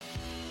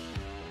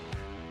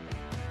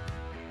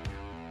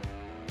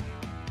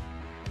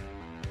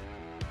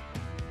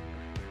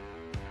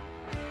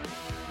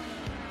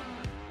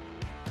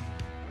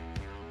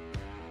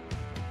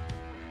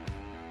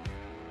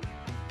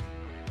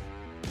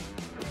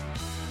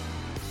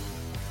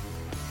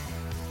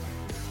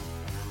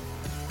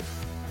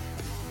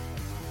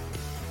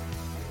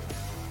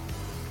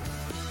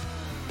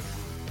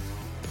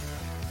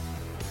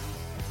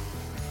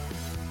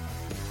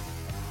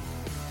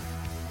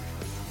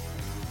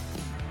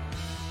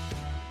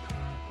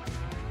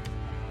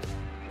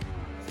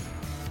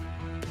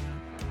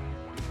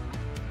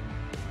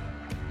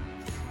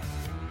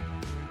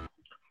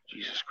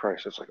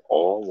Christ, that's like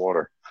all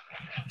water.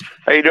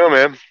 How you doing,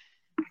 man?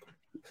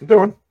 I'm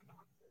doing.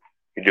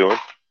 You doing?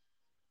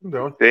 I'm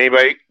doing. Did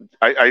anybody?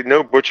 I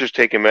know Butcher's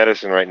taking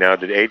medicine right now.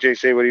 Did AJ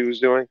say what he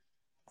was doing?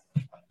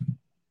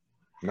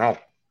 No.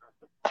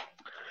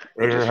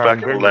 He just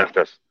fucking left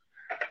us.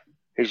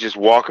 He's just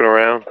walking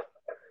around.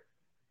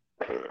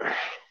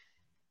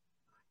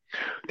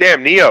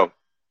 Damn, Neo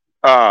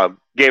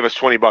gave us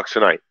 $20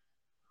 tonight.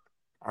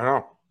 I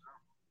know.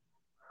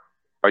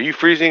 Are you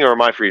freezing or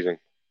am I freezing?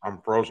 I'm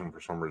frozen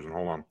for some reason.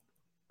 Hold on.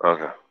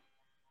 Okay.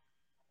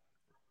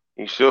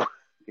 You still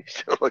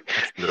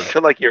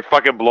like you're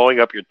fucking blowing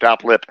up your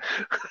top lip.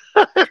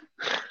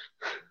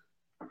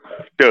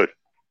 Dude,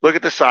 look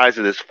at the size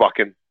of this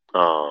fucking.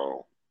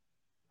 Oh.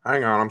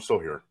 Hang on, I'm still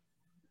here.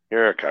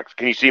 Here it comes.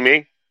 Can you see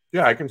me?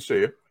 Yeah, I can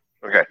see you.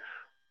 Okay. Look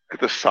at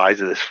the size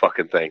of this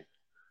fucking thing.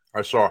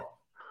 I saw.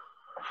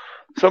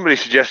 Somebody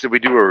suggested we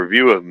do a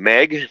review of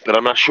Meg, but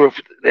I'm not sure if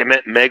they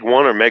meant Meg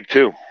 1 or Meg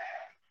 2.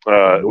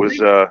 It was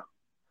the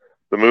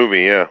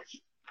movie, yeah.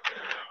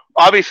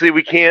 Obviously,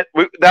 we can't.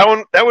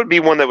 That would be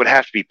one that would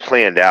have to be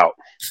planned out.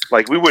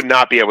 Like, we would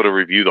not be able to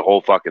review the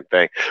whole fucking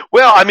thing.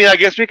 Well, I mean, I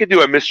guess we could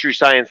do a Mystery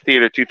Science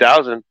Theater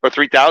 2000 or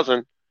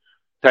 3000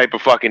 type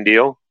of fucking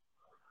deal.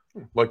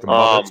 Like the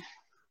Muppets.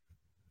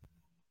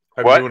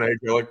 What?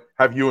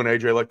 Have you and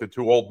AJ like the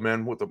two old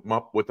men with the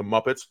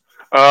Muppets?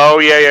 Oh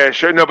yeah,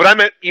 sure. No, but I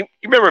meant you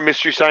remember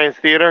Mystery Science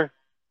Theater?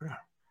 Yeah.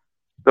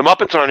 The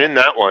Muppets aren't in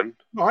that one.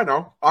 No, I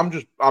know.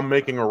 I'm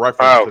making a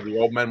reference to the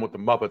old men with the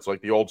Muppets,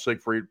 like the old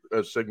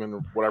Sigmund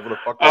or whatever the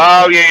fuck.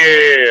 Oh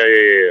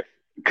yeah.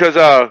 Because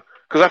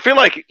I feel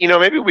like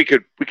maybe we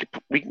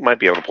might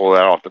be able to pull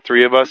that off. The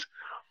three of us,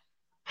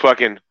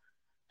 fucking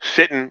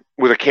sitting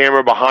with a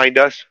camera behind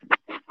us,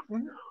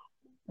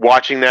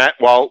 watching that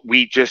while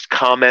we just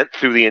comment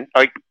through the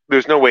like.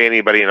 There's no way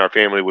anybody in our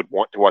family would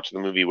want to watch the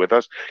movie with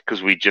us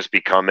because we'd just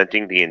be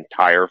commenting the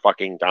entire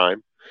fucking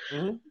time.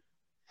 Mm-hmm.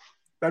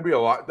 That'd be a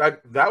lot.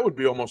 That would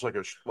be almost like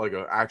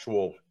an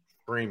actual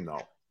stream,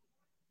 though.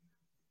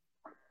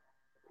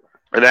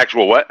 An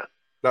actual what?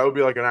 That would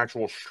be like an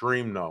actual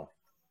stream, though.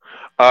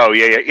 Oh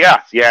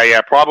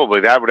yeah.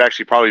 Probably that would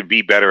actually probably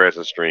be better as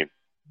a stream.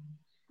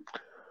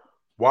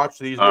 Watch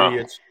these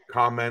idiots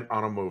comment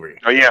on a movie.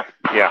 Oh yeah.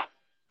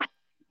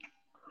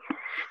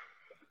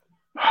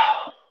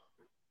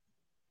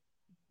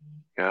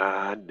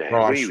 God damn.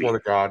 Bro, I swear to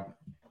God.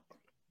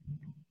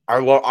 I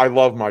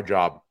love my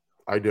job.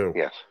 I do.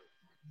 Yes.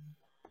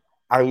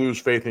 I lose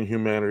faith in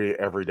humanity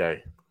every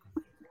day.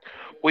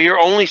 Well, you're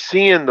only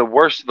seeing the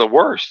worst of the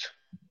worst.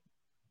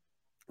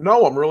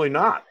 No, I'm really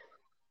not.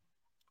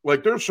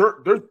 Like there's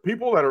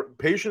people that are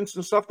patients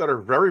and stuff that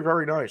are very,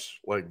 very nice.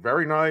 Like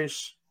very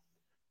nice,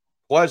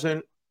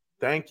 pleasant,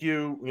 thank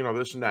you,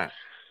 this and that.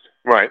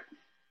 Right.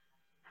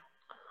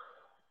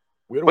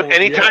 But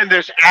anytime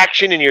there's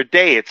action in your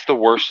day, it's the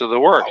worst of the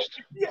worst.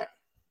 Oh, yeah.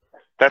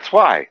 That's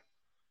why.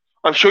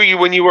 I'm sure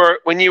when you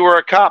were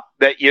a cop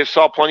that you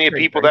saw plenty of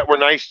people that were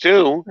nice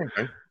too.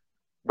 Okay.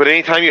 But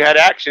anytime you had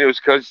action, it was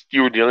because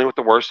you were dealing with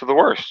the worst of the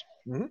worst.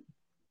 Mm-hmm.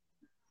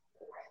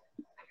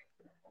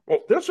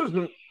 Well,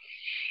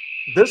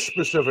 this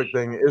specific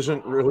thing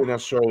isn't really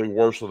necessarily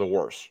worst of the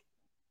worst.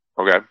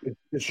 Okay.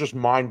 It's just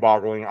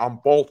mind-boggling on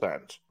both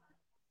ends.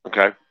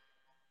 Okay.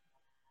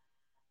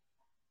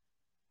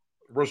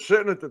 I'm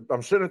sitting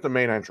at the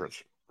main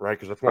entrance, right?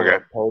 Because that's one of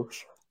the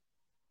perks.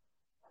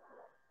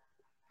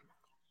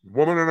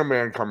 Woman and a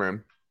man come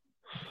in.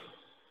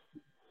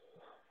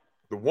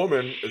 The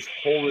woman is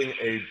holding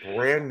a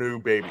brand new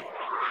baby.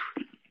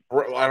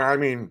 And I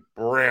mean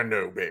brand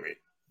new baby.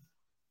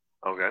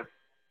 Okay.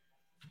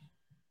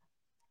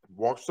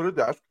 Walks to the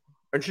desk,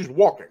 and she's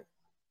walking.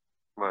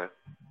 Right.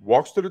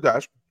 Walks to the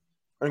desk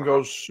and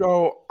goes,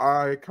 so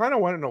I kind of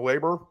went into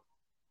labor,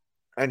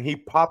 and he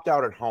popped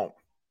out at home.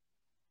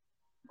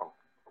 Oh,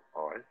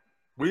 all right.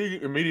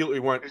 We immediately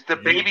went. Is the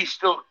baby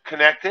still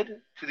connected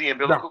to the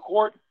umbilical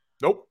cord?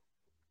 Nope.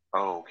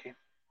 Oh, okay.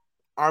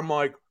 I'm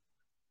like,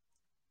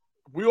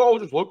 we all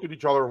just looked at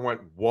each other and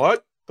went,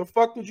 what the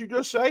fuck did you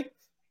just say?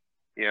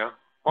 Yeah.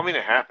 Well, I mean,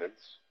 it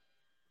happens.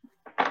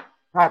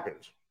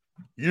 Happens.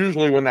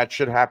 Usually when that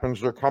shit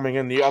happens, they're coming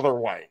in the other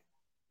way.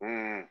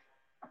 Mm.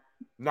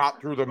 Not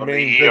through the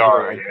main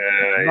visitor.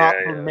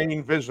 The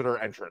main visitor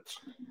entrance.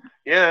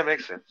 Yeah, that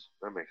makes sense.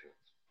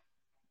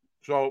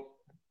 So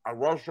I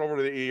rushed over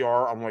to the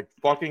ER. I'm like,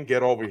 fucking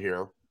get over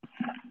here.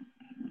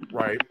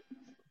 Right.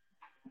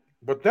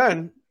 But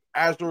then,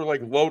 as they're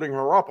like loading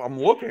her up, I'm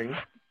looking.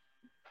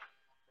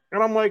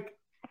 And I'm like,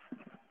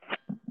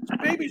 this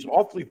baby's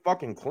awfully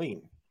fucking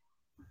clean.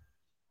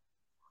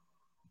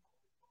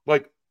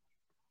 Like,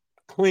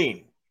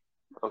 clean.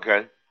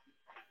 Okay.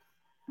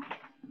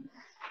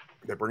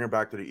 They bring her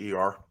back to the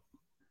ER.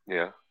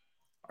 Yeah.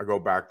 I go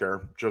back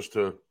there just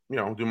to,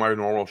 do my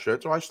normal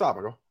shit. So I stop.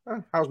 I go,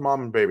 how's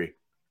mom and baby?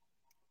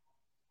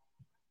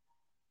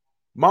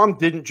 Mom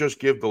didn't just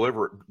give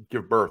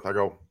birth. I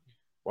go,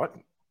 what?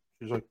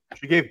 She's like,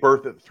 she gave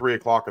birth at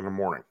 3:00 in the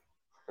morning.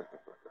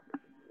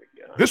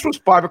 This was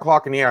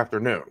 5:00 in the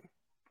afternoon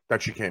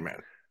that she came in.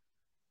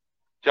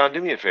 John,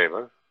 do me a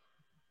favor.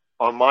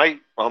 on my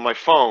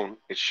phone,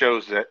 it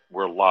shows that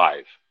we're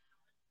live.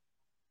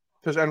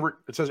 It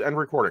says end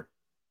recording.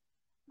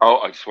 Oh,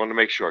 I just wanted to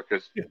make sure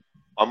because Yeah.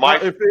 on my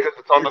because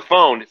it's on the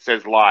phone, it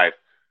says live.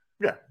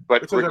 Yeah,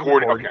 but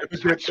recording. Okay.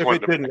 If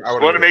it didn't, I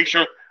wanted to make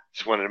sure.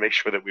 Just wanted to make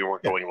sure that we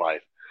weren't going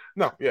live.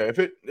 No, yeah.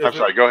 I'm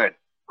sorry. Go ahead.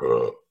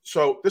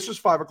 So this is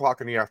 5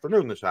 o'clock in the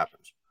afternoon. This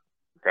happens.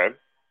 Okay.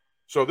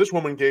 So this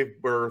woman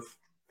gave birth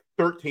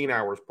 13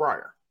 hours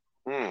prior,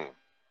 and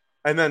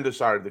then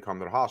decided to come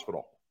to the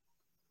hospital.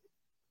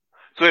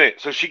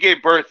 So she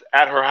gave birth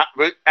at her house.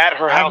 At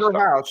her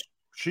house.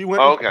 She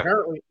went.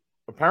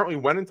 Apparently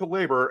went into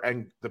labor,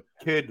 and the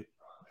kid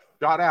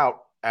got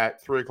out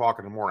at 3 o'clock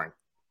in the morning.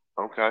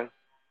 Okay.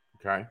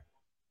 Okay.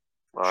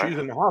 She's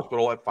in the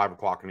hospital at 5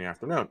 o'clock in the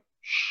afternoon.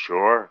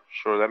 Sure,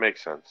 that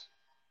makes sense.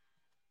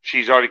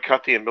 She's already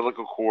cut the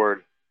umbilical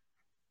cord,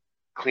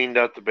 cleaned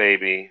out the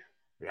baby.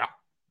 Yeah.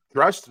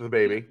 Dressed the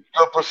baby.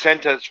 The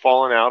placenta has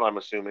fallen out, I'm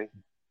assuming.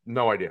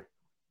 No idea.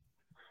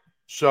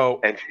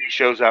 So. And she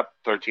shows up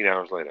 13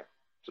 hours later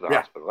to the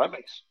hospital. That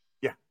makes.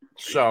 Yeah.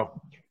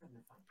 So.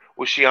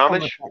 Was she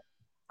Amish?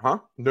 Huh?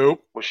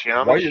 Nope. Was she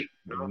Amish?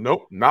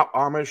 Nope. Not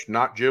Amish,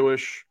 not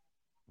Jewish.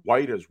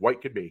 White as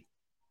white could be.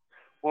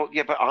 Well,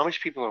 yeah, but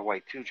Amish people are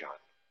white too, John.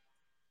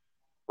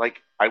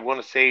 Like, I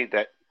want to say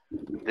that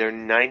they're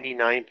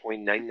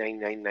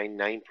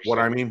 99.99999%. What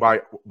I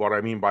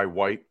mean by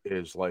white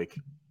is like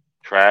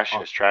trash,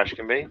 as trash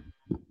can be.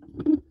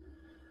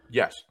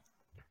 Yes.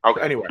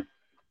 Okay. Anyway,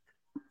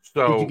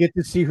 so did you get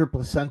to see her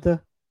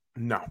placenta?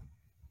 No.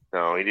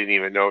 No, he didn't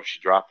even know if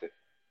she dropped it.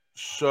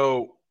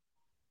 So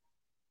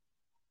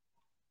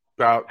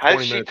about how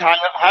did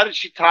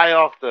she tie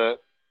off the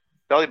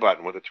belly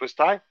button with a twist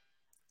tie?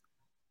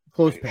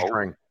 Clothespin.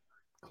 String.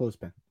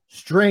 Clothespin.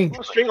 String.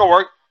 Well, string will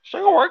work.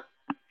 String will work.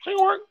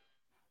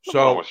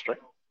 So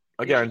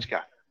again,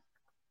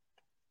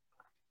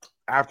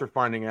 after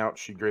finding out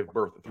she gave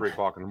birth at 3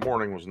 o'clock in the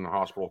morning, was in the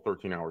hospital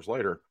 13 hours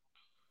later,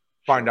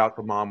 find out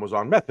the mom was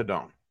on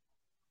methadone.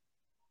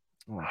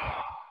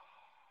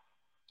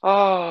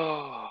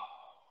 Oh,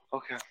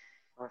 okay.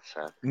 That's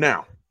sad.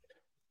 Now,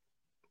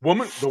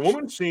 the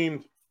woman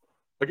seemed,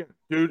 again,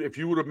 dude, if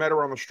you would have met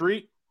her on the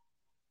street,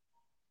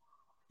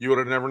 you would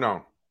have never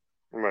known.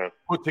 Right.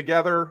 Put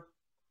together,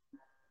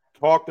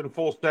 talked in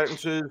full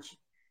sentences,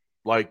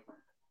 like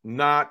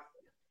not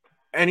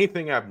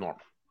anything abnormal.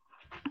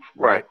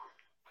 Right.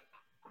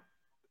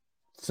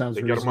 Sounds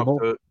they reasonable.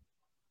 Get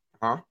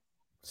them up to,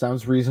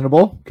 Sounds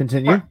reasonable.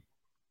 Continue. Right.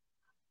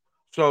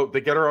 So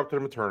they get her up to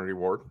the maternity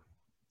ward.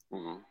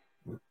 Mm-hmm.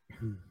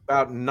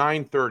 About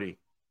 9:30,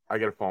 I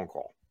get a phone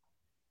call.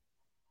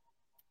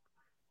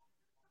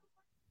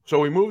 So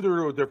we moved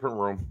her to a different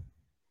room.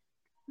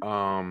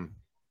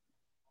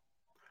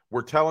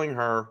 We're telling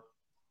her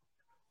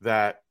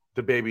that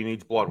the baby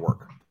needs blood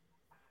work.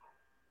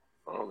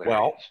 Oh,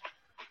 well,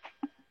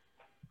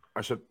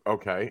 I said,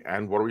 okay,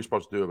 and what are we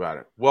supposed to do about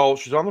it? Well,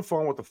 she's on the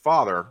phone with the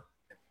father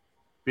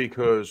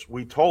because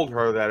we told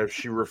her that if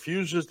she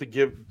refuses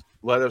to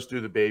let us do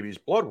the baby's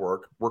blood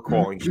work, we're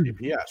calling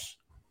CPS.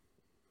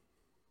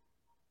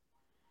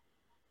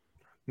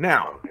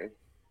 Now,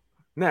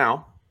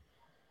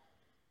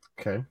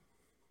 okay.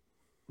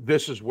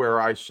 This is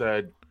where I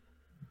said,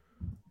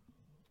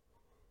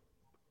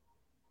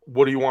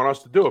 what do you want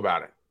us to do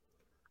about it?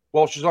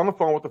 Well, she's on the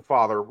phone with the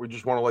father. We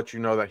just want to let you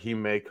know that he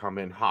may come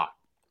in hot.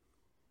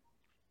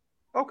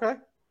 Okay.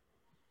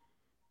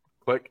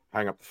 Click,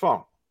 hang up the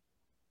phone.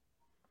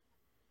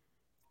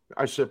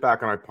 I sit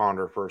back and I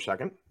ponder for a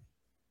second.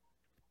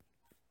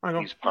 I go,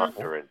 he's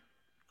pondering.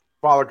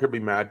 Father could be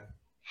mad.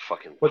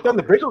 Fucking. But then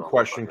the bigger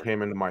question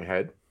came into my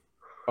head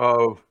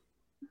of,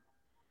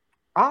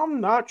 I'm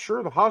not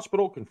sure the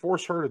hospital can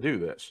force her to do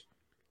this.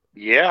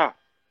 Yeah.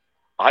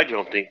 I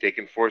don't think they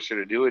can force her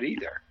to do it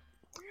either.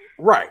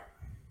 Right.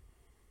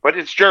 But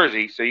it's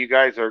Jersey, so you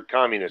guys are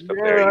communist up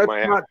there. You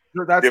might have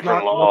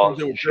different laws. Nothing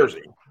to do with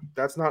Jersey.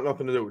 That's not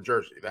nothing to do with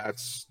Jersey.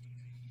 That's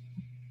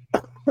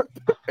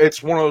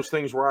it's one of those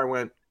things where I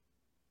went,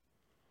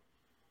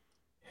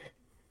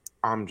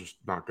 I'm just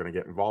not going to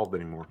get involved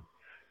anymore.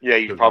 Yeah,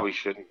 you probably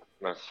shouldn't.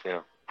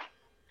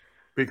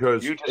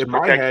 Because in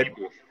my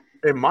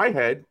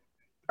head,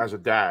 as a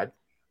dad,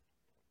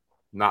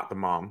 not the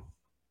mom,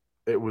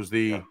 it was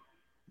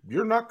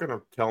you're not going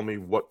to tell me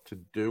what to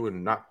do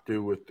and not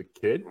do with the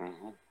kid.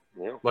 Mm-hmm.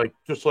 Yeah.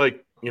 Just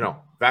like,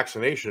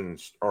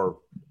 vaccinations are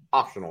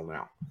optional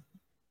now.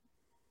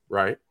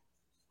 Right?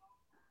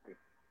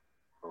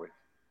 Oh, wait.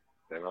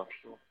 They're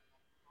optional?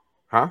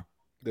 Huh?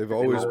 They've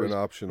always been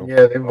optional.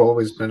 Yeah, they've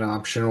always been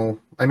optional.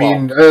 I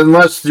mean,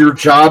 unless your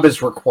job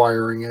is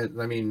requiring it.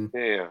 I mean,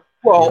 yeah.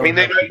 Well, I mean,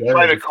 they might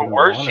try to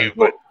coerce you,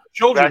 but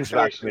children's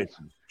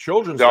vaccinations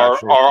are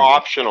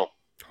optional.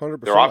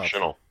 100%. They're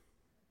optional.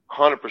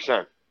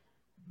 100%.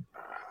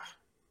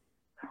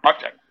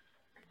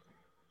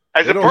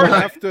 As they don't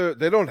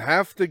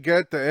have to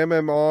get the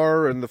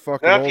MMR and the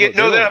fucking. They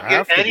don't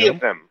have to get any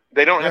of them.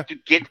 They don't have to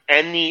get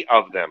any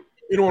of them.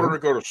 In order to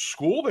go to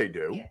school, they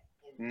do.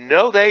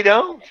 No, they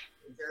don't.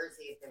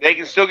 They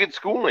can still get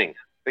schooling.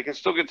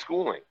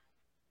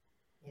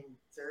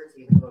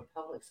 you go to a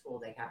public school,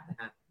 they have to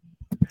have.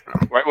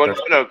 Right. Well,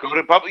 no, go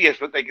to public. Yes,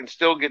 but they can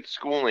still get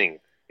schooling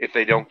if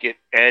they don't get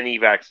any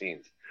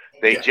vaccines.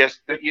 They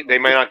they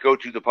might not go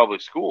to the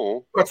public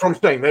school. That's what I'm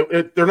saying.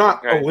 They're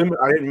not Okay. a limit.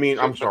 I didn't mean.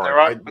 I'm But sorry. they're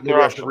on- I, but maybe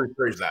they're I on- should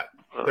rephrase that.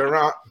 They're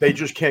not. They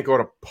just can't go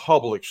to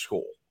public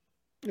school.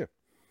 Yeah.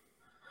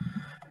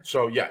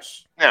 So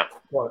yes. Yeah.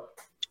 But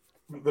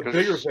the 'Cause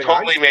bigger it's thing.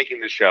 totally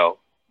making the show.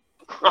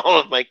 All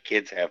of my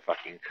kids have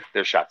fucking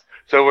their shots,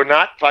 so we're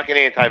not fucking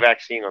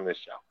anti-vaccine on this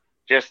show.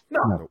 Just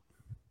No.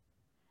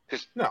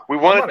 we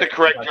I'm wanted not to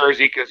correct anti-vaccine.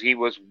 Jersey because he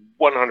was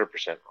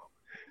 100% wrong.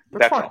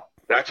 That's fine. all.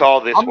 That's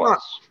all this I'm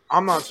was.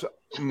 I'm not.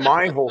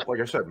 My whole, like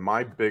I said,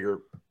 my bigger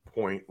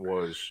point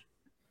was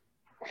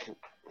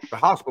the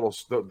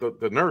hospitals,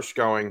 the nurse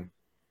going,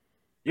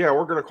 yeah,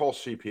 we're going to call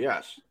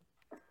CPS,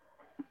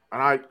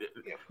 and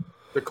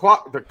the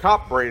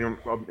cop brain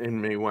in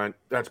me went,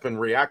 that's been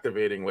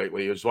reactivating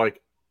lately. Is like,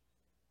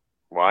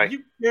 Why?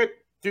 you can't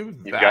do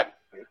You've that. got.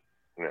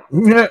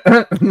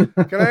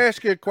 Can I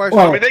ask you a question?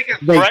 Well, I mean, they can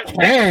they threaten.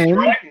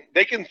 can.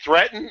 They can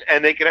threaten,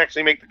 and they can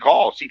actually make the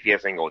call.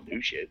 CPS ain't gonna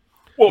do shit.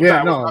 Well,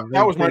 Yeah,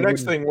 that was my they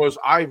next wouldn't. thing. Was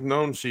I've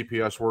known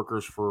CPS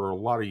workers for a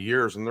lot of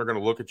years, and they're going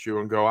to look at you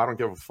and go, "I don't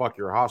give a fuck.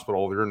 You're a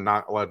hospital. You're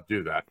not allowed to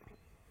do that."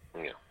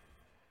 Yeah.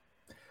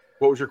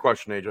 What was your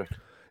question, AJ?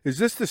 Is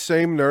this the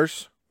same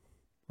nurse,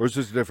 or is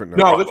this a different nurse?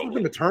 No, this was a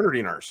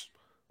maternity nurse.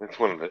 It's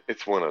one of them, though.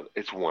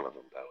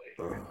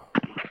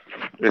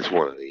 It's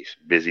one of these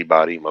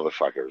busybody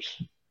motherfuckers.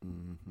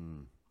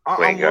 Mhm. I'm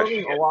Who ain't got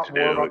learning shit a lot to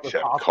more do about this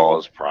except hospital.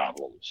 cause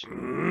problems.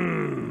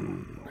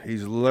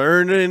 He's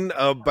learning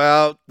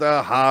about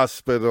the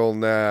hospital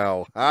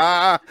now.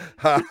 Ha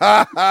ha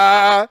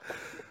ha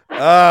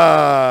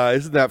ha.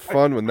 Isn't that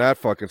fun when that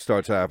fucking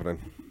starts happening?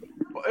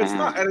 It's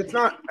not,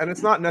 and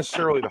it's not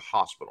necessarily the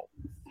hospital.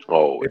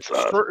 Oh, It's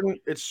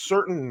it's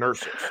certain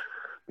nurses.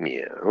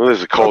 yeah. Well,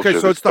 there's a culture. Okay,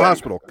 so that's it's the been-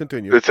 hospital.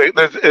 Continue.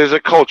 There's a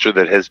culture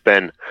that has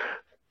been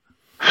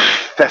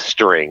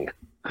festering.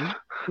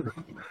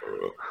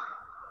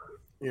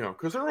 You know,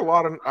 because there are a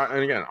lot of, and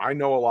again, I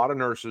know a lot of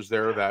nurses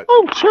there that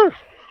Oh, sure.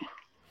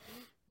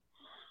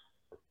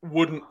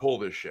 wouldn't pull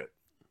this shit.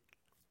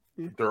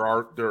 And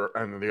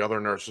the other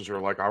nurses are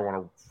like, I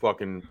want to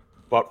fucking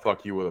butt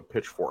fuck you with a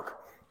pitchfork.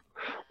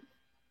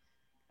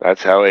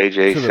 That's how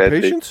AJ To the said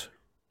patients?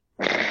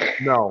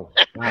 No,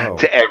 Oh.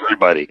 to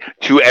everybody.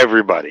 To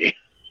everybody.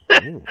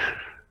 Ooh.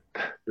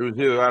 it was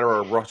either that or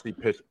a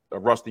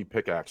rusty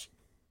pickaxe.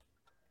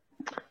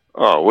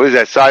 Oh, what is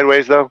that?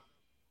 Sideways though?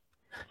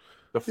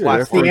 The Yeah, flat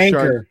That's the After he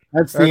anchor.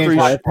 That's the after anchor. he-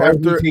 That's how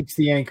after- he takes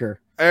the anchor.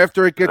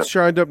 After it gets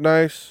shined up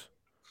nice,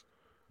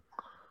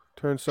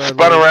 turn sideways.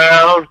 Spun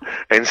around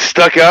and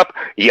stuck up.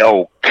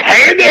 Yo,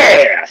 candy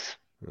ass.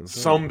 Mhm.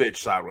 some bitch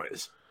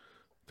sideways.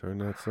 Turn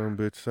that some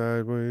bitch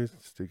sideways.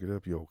 Stick it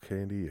up your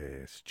candy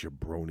ass,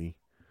 jabroni.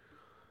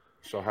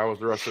 So how was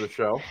the rest of the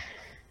show?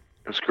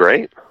 It was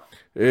great.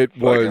 It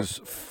was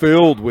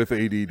filled with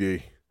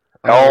ADD.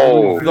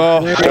 Oh,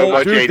 The so whole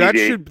much dude, that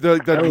ADD. should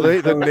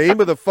the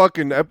name of the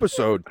fucking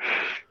episode.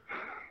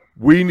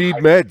 We need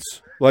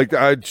meds. Like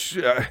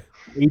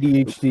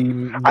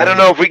ADHD. I don't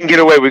know if we can get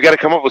away. We've got to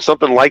come up with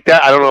something like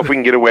that. I don't know if we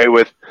can get away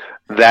with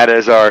that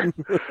as our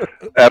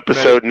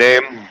episode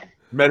name.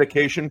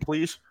 Medication,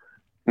 please.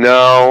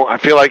 No, I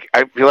feel like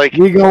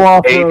We go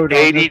off road.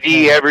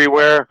 ADD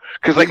everywhere.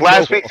 Because like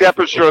last week's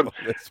episode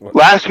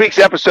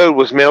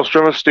was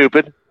Maelstrom of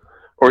Stupid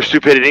or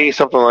Stupidity,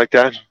 something like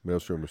that.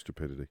 Maelstrom of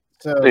stupidity.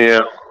 So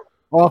Yeah,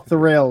 off the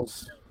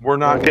rails. We're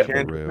not Yeah.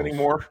 in Kansas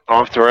anymore.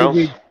 off the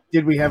rails.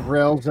 Did we have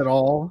rails at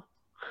all?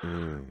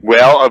 Mm.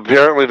 Well,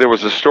 apparently there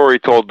was a story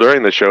told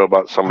during the show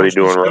about somebody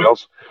doing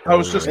rails. I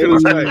was just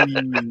going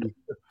to say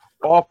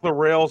off the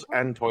rails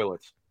and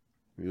toilets.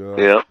 Yeah.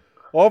 Yeah.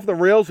 Off the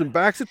rails and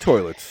backs of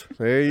toilets.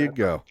 There you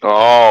go.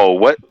 Oh,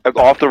 what?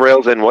 Off the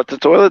rails and what to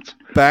toilets?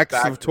 Backs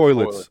Backs of of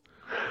toilets. toilets.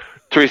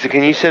 Teresa,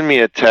 can you send me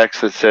a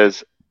text that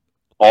says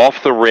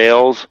off the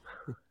rails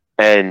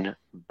and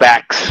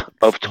backs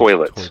of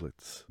toilets?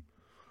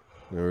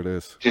 There it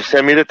is. Just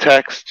send me the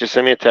text. Just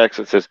send me a text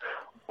that says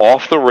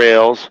off the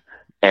rails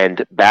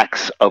and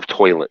backs of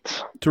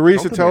toilets.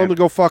 Teresa, Don't tell him demand.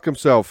 to go fuck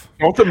himself.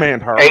 Don't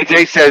demand her.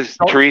 AJ says,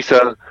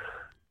 Teresa,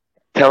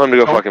 tell him to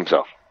go fuck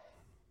himself.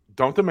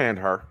 Don't demand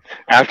her.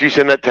 After you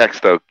send that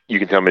text, though, you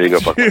can tell me to go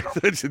fuck myself.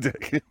 Such a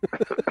dick.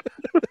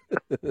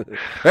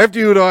 After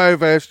you and I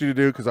have asked you to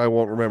do, because I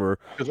won't remember,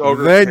 'Cause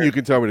Ogre then can't. you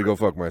can tell me to go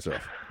fuck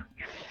myself.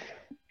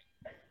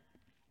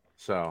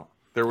 So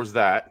there was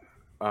that.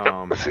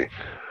 Let's see.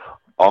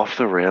 Off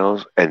the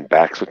rails and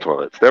backs of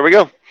toilets. There we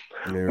go.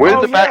 There Where it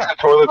did is. the backs of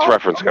toilets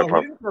reference come we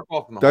from? didn't jerk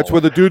off in the That's hole.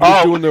 where the dude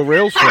was Oh. doing the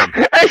rails from.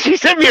 Hey, she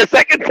sent me a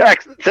second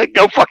text that said,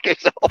 go fuck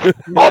yourself.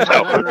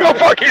 Also, go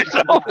fuck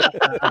yourself.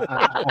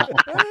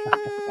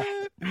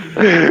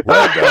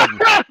 Well done.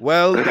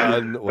 Well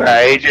done. Well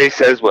done. AJ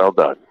says, well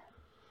done.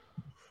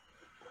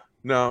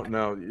 No,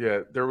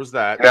 yeah, there was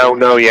that.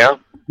 No, yeah.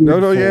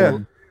 No, yeah.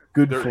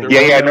 Good There- for there-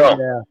 Yeah, you.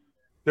 no.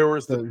 There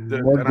was the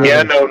More and I-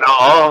 Yeah, no,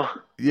 no.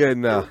 Yeah,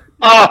 no.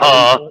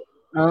 Uh-huh.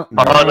 Uh,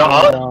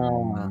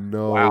 Uh-huh.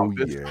 No, Wow,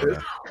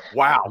 yeah.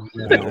 Wow.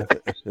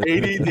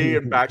 ADD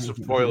and backs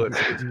of toilets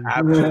is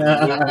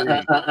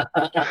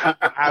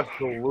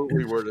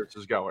absolutely where this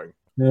is going.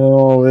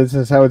 No, this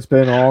is how it's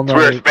been all It's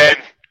where it's night.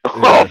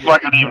 been all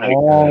fucking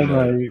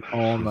evening.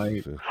 All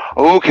night.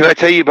 Oh, can I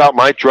tell you about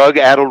my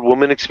drug-addled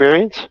woman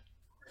experience?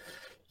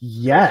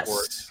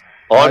 Yes.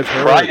 On I've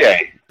heard.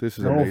 Friday. This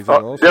is No, amazing.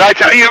 Oh, also. did I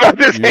tell you about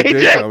this, You did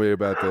AJ? tell me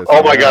about this.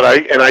 Oh my God!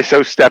 I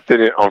so stepped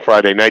in it on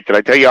Friday night. Did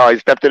I tell you how I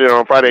stepped in it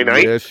on Friday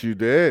night? Yes, you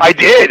did. I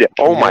did.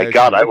 Oh my Yes,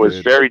 God! you I was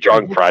did. very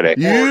drunk Friday.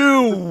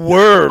 You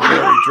were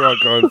very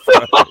drunk on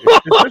Friday.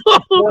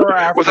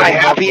 Was I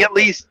happy at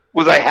least?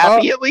 Was I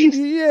happy at least?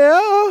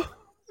 Yeah.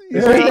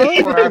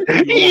 Yeah.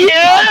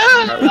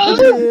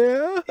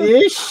 Yeah.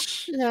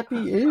 Ish.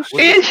 Happy-ish.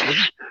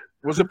 Ish.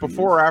 Was it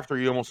before or after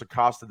you almost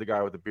accosted the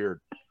guy with the beard?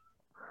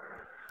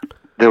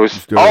 There was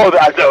Just do it.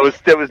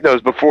 it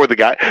was before the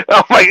guy.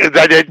 Oh my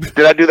God!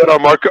 Did I do that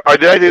on Mark? Or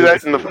did I do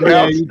that in the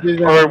Yeah, you did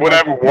that. or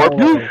whatever? Warp.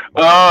 Your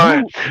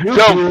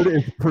So- beard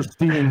is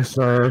pristine,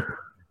 sir.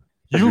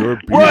 Your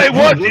Well, it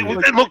was.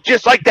 beard. It looked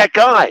just like that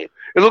guy.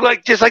 It looked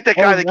like just like that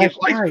guy that gives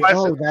life guy.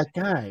 lessons. Oh, that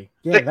guy.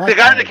 Yeah, The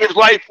guy that gives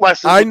life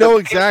lessons. I with know the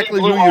exactly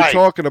blue who you're eye.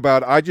 talking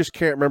about. I just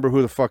can't remember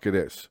who the fuck it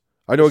is.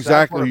 I know The sad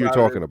exactly part who you're about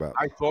it talking is about.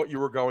 I thought you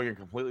were going a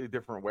completely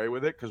different way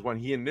with it because when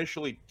he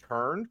initially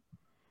turned,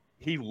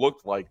 he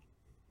looked like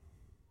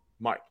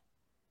Mike.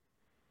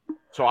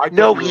 So I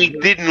No, thought he you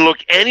were- didn't look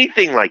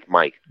anything like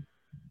Mike.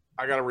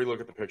 I got to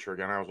relook at the picture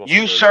again. I was also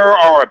You, very- sir,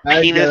 are a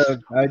penis.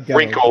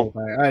 wrinkle.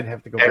 I'd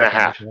have to go and back a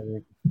half.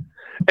 and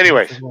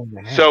Anyways,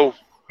 so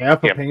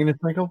half a yeah. penis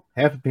wrinkle,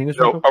 half a penis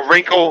so wrinkle, a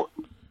wrinkle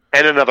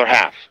and another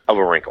half of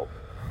a wrinkle.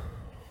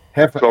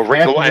 half so a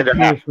wrinkle half and of a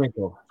penis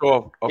wrinkle.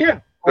 So, a Yeah.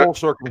 full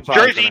circumcised.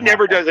 Jersey and a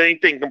never half. does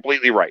anything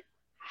completely right.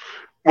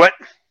 What?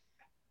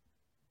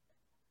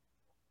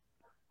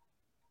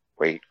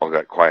 Wait, all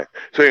got quiet.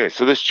 So anyway,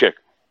 so this chick,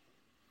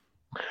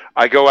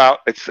 I go out.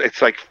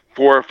 It's like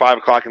 4 or 5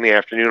 o'clock in the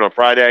afternoon on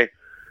Friday,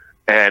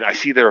 and I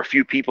see there are a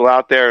few people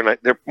out there, and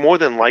they're more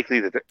than likely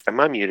that. Am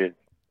I muted?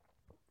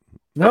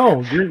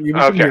 No, you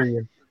can Okay. hear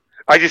you.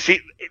 I just see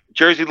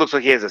Jersey looks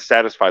like he has a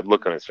satisfied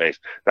look on his face.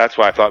 That's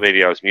why I thought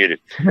maybe I was muted.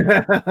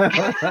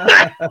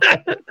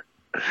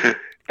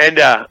 And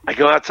I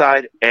go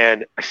outside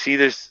and I see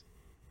this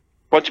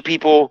bunch of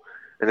people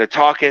and they're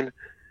talking.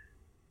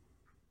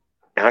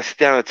 And I sit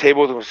down at the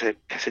table with them and say,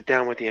 "Can I sit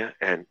down with you?"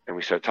 And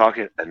we start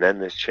talking. And then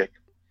this chick,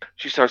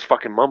 she starts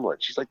fucking mumbling.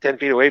 She's like 10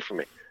 feet away from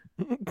me.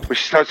 But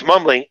she starts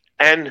mumbling.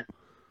 And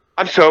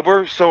I'm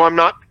sober, so I'm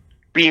not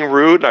being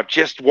rude. I've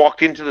just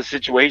walked into the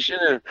situation.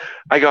 And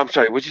I go, "I'm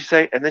sorry, what'd you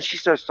say?" And then she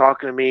starts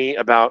talking to me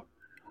about,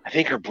 I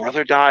think her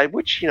brother died,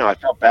 which, I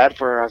felt bad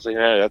for her. I was like,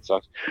 that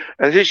sucks.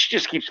 And then she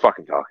just keeps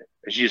fucking talking.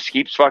 And she just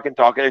keeps fucking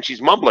talking. And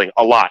she's mumbling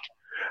a lot.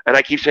 And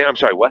I keep saying, "I'm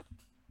sorry, what?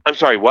 I'm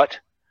sorry, what?"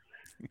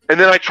 And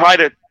then I try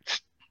to,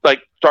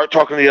 start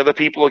talking to the other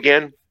people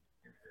again.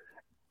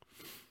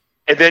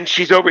 And then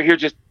she's over here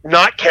just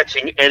not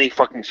catching any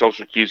fucking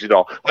social cues at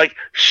all. Like,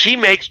 she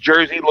makes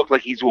Jersey look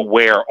like he's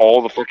aware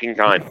all the fucking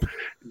time.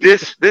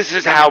 This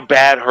is how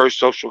bad her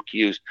social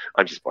cues.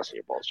 I'm just busting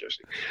your balls,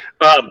 Jersey.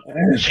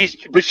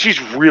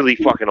 She's really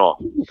fucking off.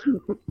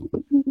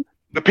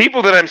 The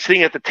people that I'm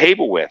sitting at the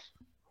table with,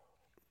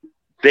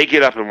 they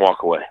get up and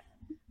walk away.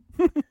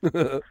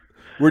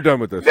 We're done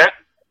with this.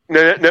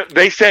 No,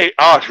 they say,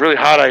 "Oh, it's really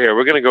hot out here.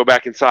 We're going to go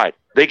back inside."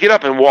 They get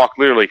up and walk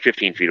literally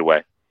 15 feet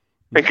away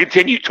and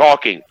continue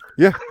talking.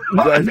 Yeah,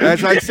 as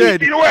I 15 said,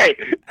 feet away.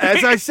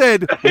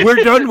 we're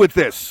done with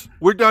this.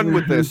 We're done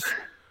with this.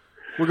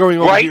 We're going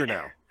over Right. here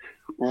now.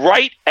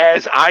 Right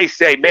as I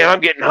say, "Man,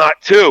 I'm getting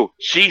hot too,"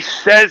 she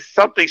says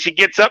something. She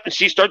gets up and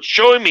she starts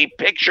showing me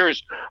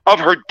pictures of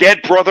her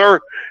dead brother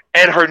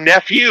and her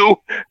nephew,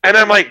 and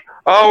I'm like,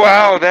 "Oh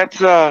wow, that's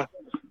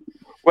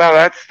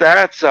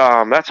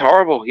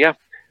horrible." Yeah,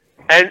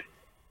 and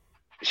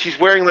she's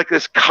wearing like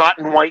this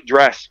cotton white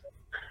dress.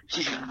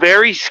 She's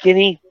very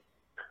skinny,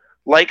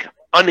 like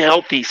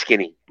unhealthy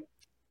skinny.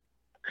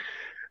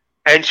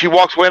 And she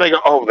walks away, and I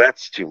go, "Oh,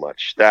 that's too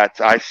much.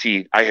 I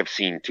have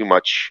seen too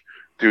much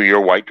through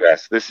your white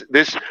dress. This,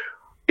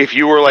 if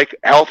you were like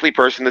a healthy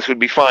person, this would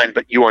be fine,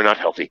 but you are not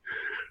healthy."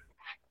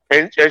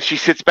 And she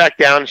sits back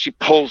down and she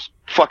pulls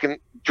fucking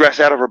dress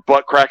out of her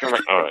butt crack. And I'm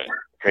like, "All right,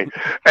 okay."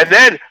 And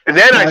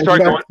then I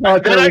start going.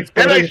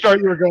 Then I start.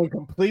 You were going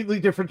completely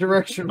different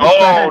direction.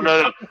 Oh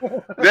no!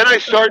 Then I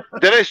start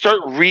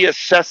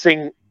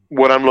reassessing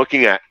what I'm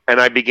looking at,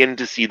 and I begin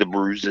to see the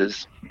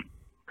bruises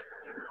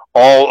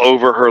all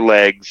over her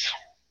legs.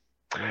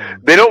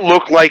 They don't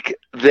look like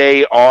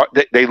they are.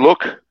 They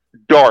look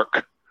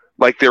dark,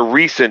 like they're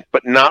recent,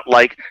 but not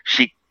like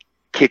she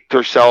kicked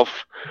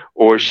herself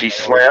or she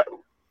slammed.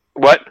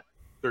 What?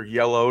 They're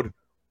yellowed.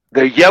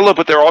 They're yellow,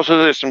 but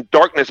there's some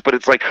darkness, but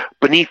it's like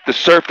beneath the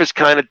surface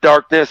kind of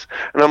darkness.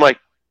 And I'm like,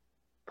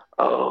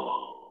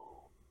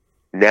 oh,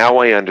 now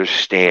I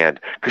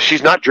understand. Because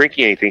she's not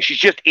drinking anything. She's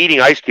just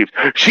eating ice cubes.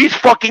 She's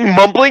fucking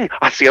mumbling.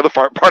 That's the other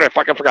part I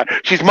fucking forgot.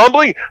 She's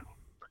mumbling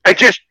and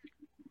just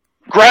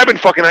grabbing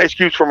fucking ice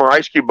cubes from her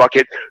ice cube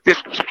bucket.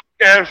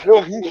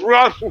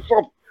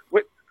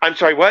 I'm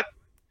sorry, what?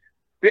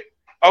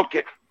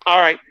 Okay, all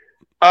right.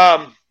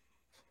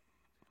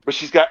 But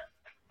she's got.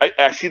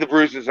 I see the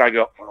bruises. I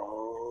go,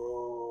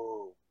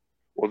 oh.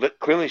 Well,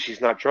 clearly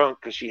she's not drunk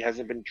because she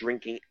hasn't been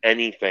drinking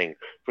anything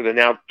for the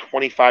now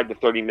 25 to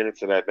 30 minutes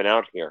that I've been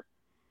out here.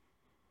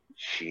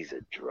 She's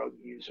a drug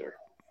user.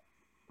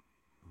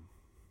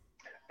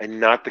 And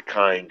not the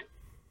kind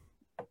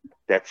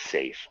that's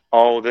safe.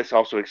 Oh, this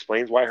also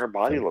explains why her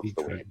body looks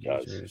the way it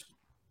does.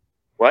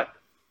 What?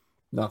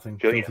 Nothing.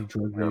 Julia? Filthy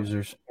drug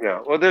users. Yeah.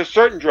 Well, there's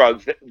certain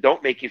drugs that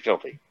don't make you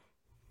filthy.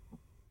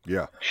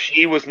 Yeah.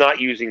 She was not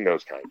using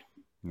those kind.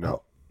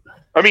 No.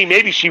 I mean,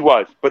 maybe she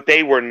was, but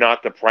they were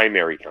not the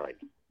primary kind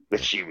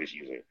that she was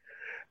using.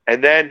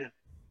 And then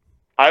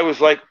I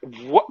was like,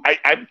 "What?"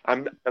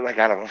 I'm like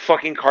out of a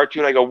fucking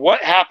cartoon. I go,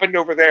 "What happened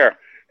over there?"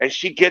 And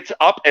she gets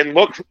up and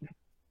looks,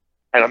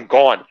 and I'm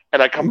gone.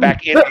 And I come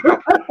back in. I go,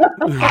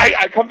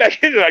 I come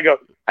back in and I go,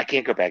 "I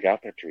can't go back out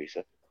there,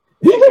 Teresa."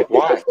 She's like,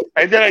 "Why?"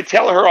 And then I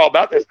tell her all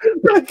about this.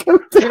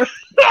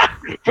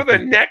 For the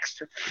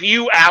next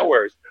few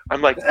hours,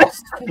 I'm like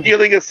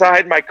peeling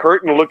aside my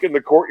curtain to look in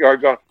the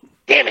courtyard, going,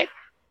 "Damn it,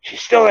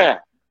 she's still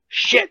there.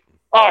 Shit.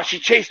 Oh, she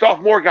chased off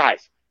more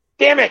guys.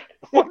 Damn it.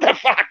 What the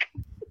fuck?"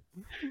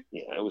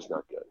 Yeah, it was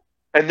not good.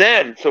 And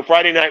then, so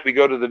Friday night, we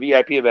go to the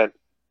VIP event.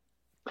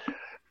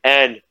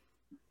 And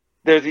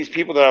there's these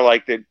people that I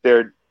like that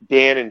they're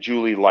Dan and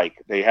Julie like.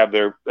 They have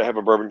a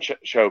bourbon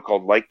show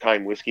called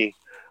Lifetime Whiskey.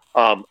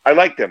 I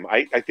like them.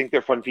 I think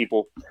they're fun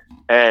people.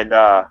 And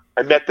I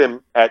met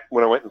them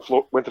when I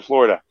went to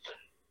Florida.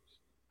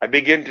 I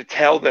begin to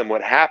tell them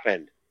what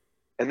happened.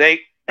 And they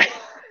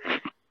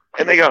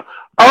go,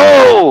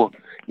 "Oh,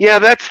 yeah,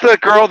 that's the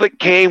girl that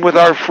came with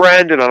our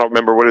friend," and I don't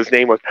remember what his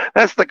name was.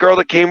 "That's the girl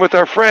that came with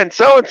our friend,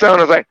 so-and-so." And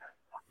I was like,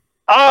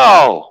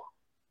 "Oh,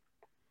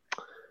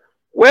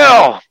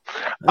 well,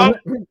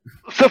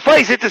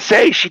 suffice it to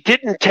say, she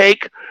didn't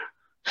take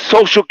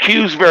social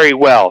cues very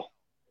well."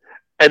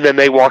 And then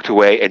they walked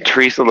away, and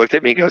Teresa looked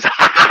at me and goes,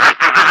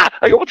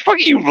 I go, "What the fuck are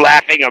you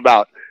laughing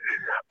about?"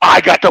 "I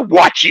got to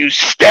watch you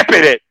step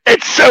in it.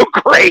 It's so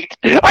great.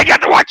 I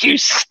got to watch you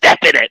step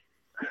in it."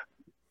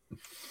 I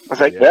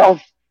was like, "Well,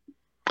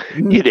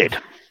 you did."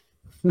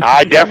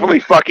 I definitely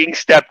fucking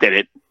stepped in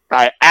it.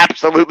 I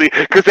absolutely,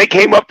 because they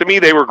came up to me,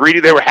 they were greedy,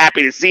 they were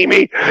happy to see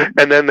me,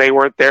 and then they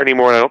weren't there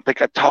anymore. And I don't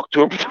think I talked to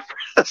them for the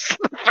rest of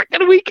the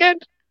fucking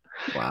weekend.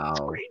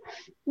 Wow.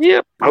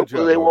 Yep. Good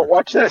Hopefully job, they won't Ogre.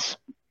 watch this.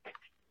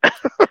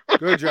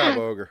 Good job,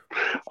 Ogre.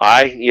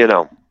 Way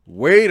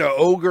Way to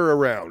ogre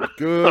around.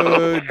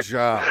 Good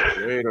job.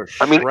 Way to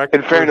I mean, Shrek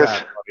in through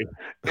fairness,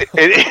 that,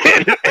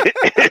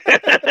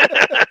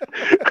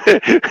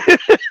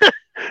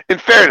 in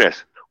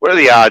fairness, what are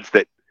the odds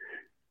that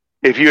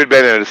if you had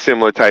been at a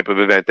similar type of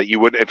event that you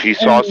wouldn't, if you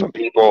saw some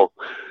people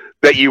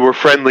that you were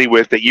friendly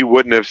with, that you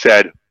wouldn't have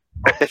said?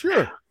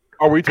 Sure.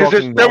 Are we Because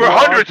talking? there were normal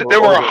hundreds. odds or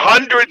There were ogre odds?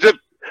 hundreds of.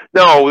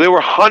 No, there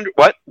were hundred.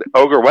 What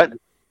ogre? What?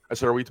 I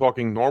said, are we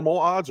talking normal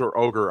odds or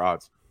ogre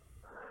odds?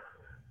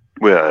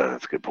 Well,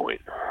 that's a good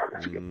point.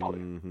 That's a good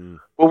point. Mhm.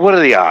 Well, what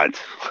are the odds?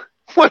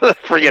 What are the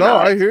friggin' No,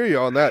 odds? I hear you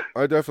on that.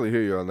 I definitely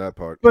hear you on that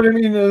part. But I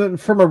mean,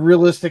 from a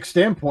realistic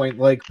standpoint,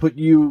 like put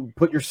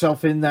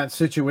yourself in that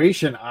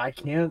situation. I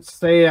can't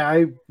say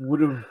I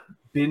would have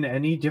been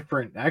any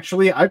different.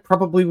 Actually, I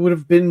probably would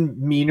have been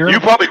meaner. You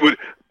probably would,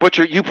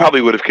 Butcher. You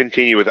probably would have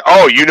continued with,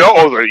 "Oh, you know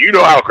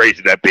how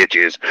crazy that bitch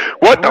is.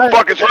 What the Right.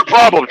 fuck is her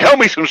problem? Tell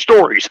me some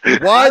stories."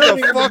 Why the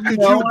fuck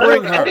did you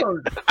bring I her?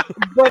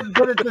 don't-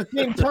 But at the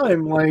same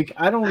time, like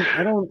I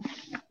don't.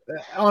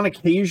 On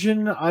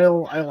occasion,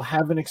 I'll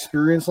have an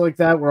experience like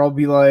that where I'll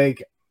be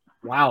like,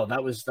 "Wow,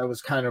 that was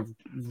kind of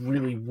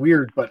really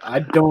weird," but I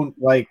don't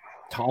like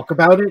talk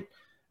about it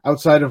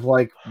outside of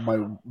like my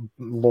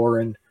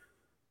Lauren,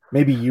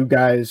 maybe you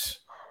guys.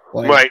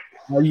 Like, Right.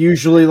 I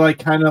usually like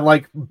kind of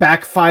like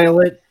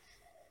backfile it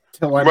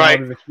till I'm Right.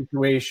 out of the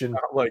situation.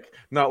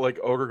 Not like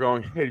ogre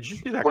going, "Hey, did you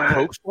see that What?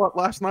 coke spot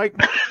last night?"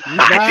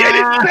 I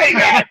didn't say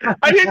that.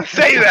 I didn't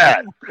say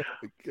that.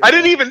 I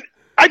didn't even.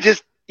 I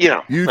just,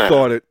 You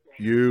thought it.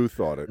 You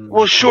thought it.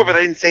 Well, sure, but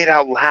I didn't say it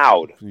out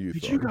loud. You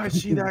Did thought you it. guys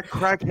see that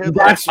crackhead?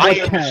 That's I what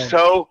am counts.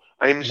 so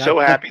That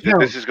happy that this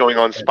counts. is going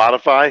on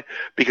Spotify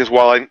because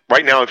while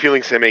right now I'm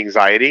feeling some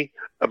anxiety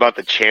about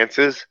the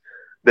chances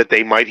that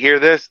they might hear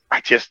this.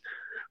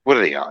 What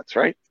are the odds,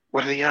 right?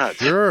 What are the odds?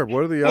 Sure.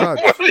 What are the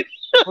odds? What are the-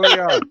 What are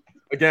the odds?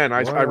 Again,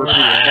 I What repeat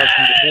are the the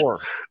question before: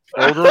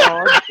 ogre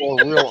odds or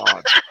real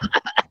odds?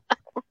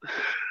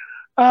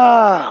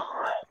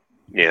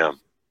 Yeah.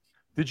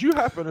 Did you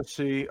happen to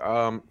see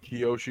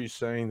Kiyoshi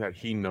saying that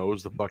he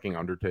knows the fucking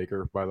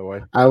Undertaker? By the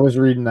way, I was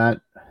reading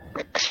that.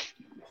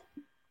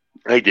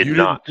 I did you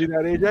not. didn't see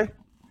that, AJ?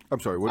 I'm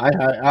sorry. What?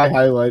 I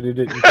highlighted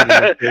it. And put it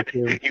up there,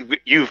 too.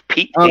 You've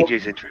piqued Oh.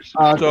 AJ's interest. So,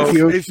 Kiyoshi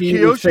Is was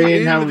Kiyoshi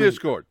saying in how the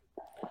Discord?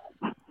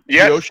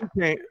 Yes, Kiyoshi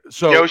came.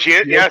 So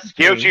Kiyoshi. Yes,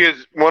 Kiyoshi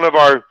is one of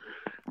our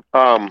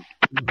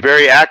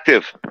very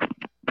active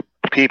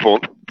people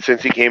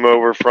since he came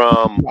over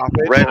from Stop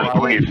it, Red, or I I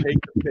will believe. take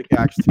the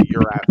pickaxe to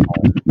your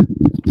asshole.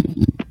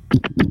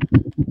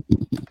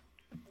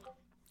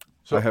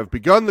 So- I have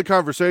begun the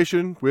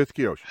conversation with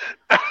Kiyoshi.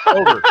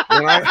 Ogre,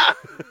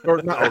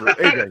 or not Ogre,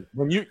 AJ,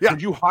 when you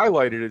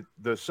highlighted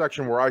the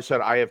section where I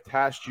said I have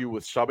tasked you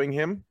with subbing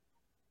him.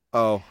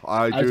 Oh,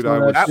 I saw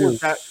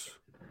was.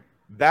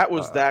 That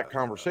was that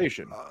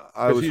conversation.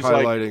 I was he's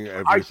highlighting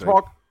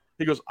everything.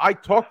 He goes, I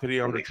talk to the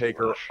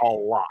Undertaker a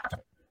lot,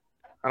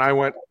 and I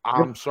went,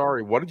 I'm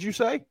sorry, what did you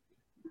say?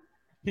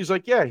 He's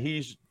like, yeah,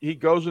 he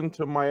goes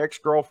into my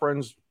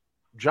ex-girlfriend's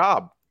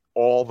job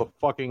all the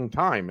fucking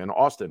time in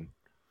Austin,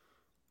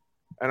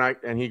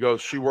 and he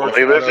goes, she works. Well,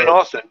 he lives in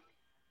Austin,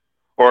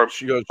 or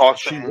she goes,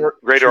 Austin,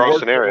 greater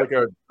Austin area,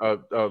 like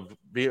a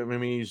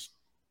Vietnamese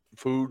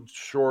food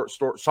store,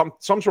 some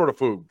sort of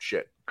food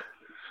shit.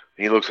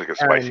 He looks like a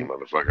spicy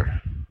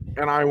motherfucker.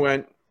 And I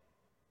went,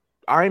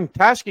 I'm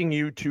tasking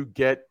you to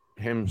get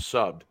him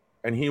subbed.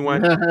 And he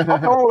went, I'll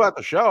tell him about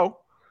the show.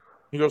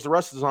 He goes, the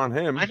rest is on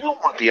him. I don't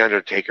want the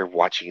Undertaker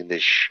watching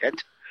this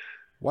shit.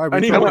 Why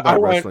we talk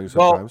about wrestling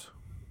sometimes?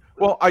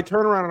 Well, I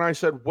turned around and I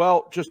said,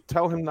 well, just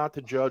tell him not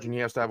to judge, and he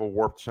has to have a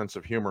warped sense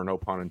of humor, no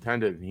pun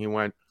intended. And he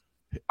went,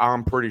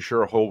 I'm pretty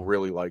sure he'll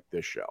really like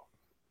this show.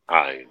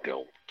 I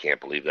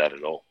can't believe that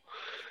at all.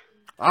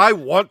 I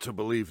want to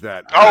believe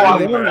that. Oh,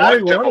 I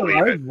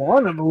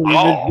want to believe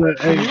Oh. it. But,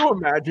 Can you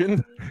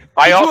imagine?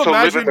 I Could you also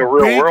live in imagine the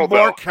real big world,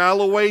 Mark though.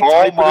 Calloway Oh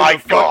typing in my the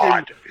fucking-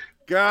 God!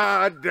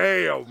 God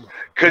damn!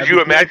 Could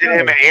you imagine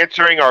him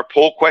answering our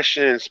poll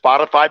question in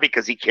Spotify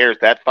because he cares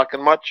that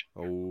fucking much?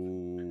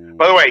 Oh.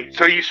 By the way,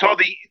 so you saw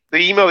the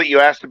email that you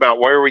asked about.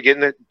 Why are we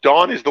getting it?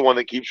 Dawn is the one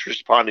that keeps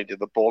responding to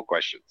the poll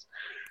questions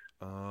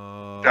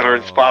that are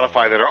in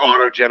Spotify that are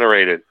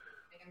auto-generated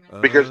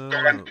because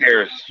Dawn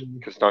cares.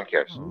 Because Dawn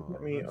cares.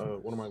 Let me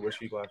one of my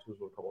whiskey glasses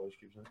with a couple ice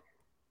cubes in it.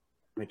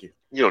 Thank you.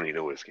 You don't need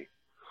no whiskey.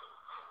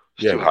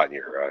 It's Yeah, too but- hot in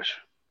your garage.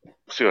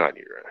 It's too hot in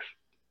your garage.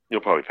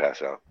 You'll probably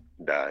pass out,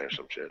 die, or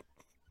some shit.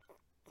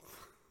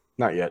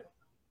 Not yet.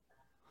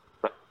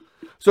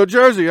 So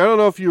Jersey, I don't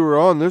know if you were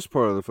on this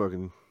part of the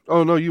fucking.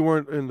 Oh no, you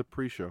weren't in the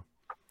pre-show.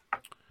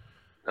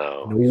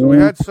 No, So we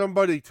had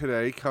somebody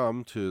today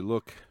come to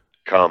look at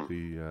come.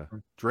 the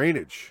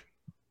drainage.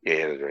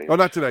 Yeah, the drainage. Oh,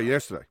 not today.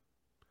 Yesterday.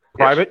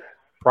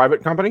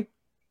 Private company?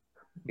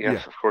 Yes,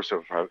 Yeah. of course.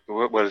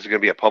 What is it going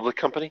to be? A public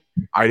company?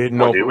 I didn't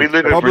know. We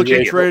live in Publicly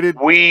Virginia. traded.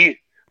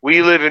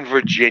 We live in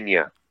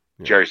Virginia,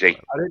 Jersey.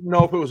 I didn't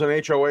know if it was an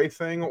HOA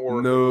thing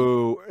or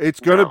No, it's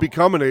going to No.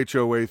 become an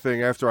HOA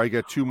thing after I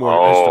get 2 more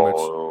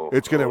estimates.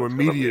 It's going to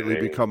immediately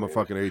become a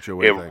fucking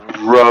HOA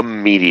thing.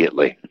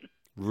 Immediately.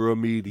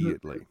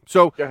 Immediately.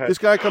 So Go ahead. this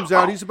guy comes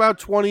out. He's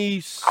about I'll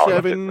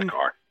fit in the 27,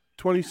 car.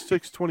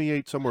 26,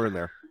 28, somewhere in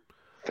there.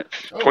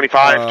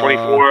 25,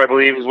 24, I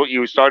believe, is what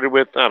you started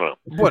with. I don't know.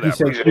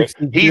 Whatever.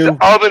 He's of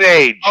an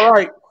age. All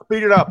right,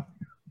 speed it up.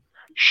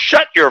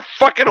 Shut your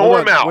fucking Hold whore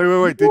on.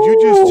 mouth. Wait. Did you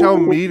just tell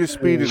me to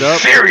speed it up?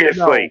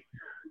 Seriously.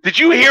 Did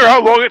you hear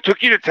how long it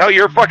took you to tell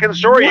your fucking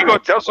story? You go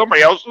tell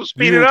somebody else to You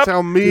speed it didn't up?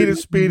 tell me to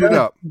speed it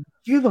up.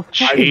 You the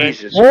fucking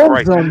Jesus balls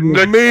Christ. on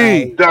this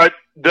Me. guy.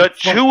 The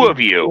two of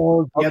you.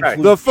 Balls Okay.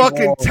 gets The with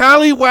fucking balls.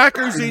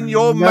 tallywhackers in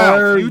your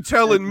mouth. You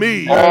telling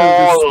me to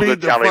All of the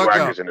speed the fuck up.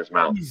 tallywhackers in his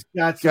mouth. He's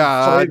got some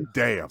God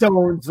damn.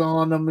 stones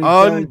on him. He's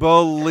got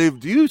Unbelievable.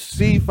 Do you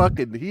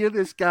hear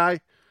this guy?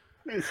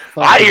 this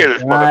I hear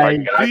this fucking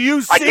motherfucking Do guy. you I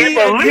see can't and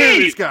hear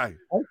believe- this guy?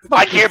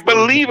 I can't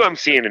believe I'm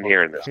seeing and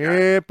hearing this guy.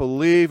 Can't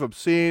believe I'm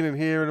seeing and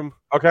hearing him.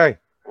 Okay,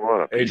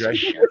 What a piece of AJ,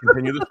 shit.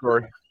 continue the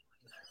story.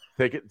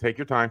 Take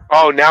your time.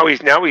 Oh, now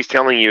he's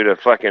telling you to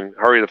fucking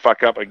hurry the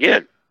fuck up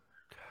again.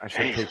 I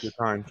said take your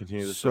time.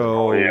 Continue the Oh,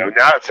 story. yeah,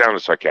 now it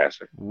sounded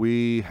sarcastic.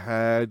 We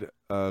had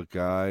a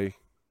guy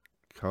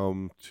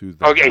come to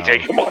the Okay, house.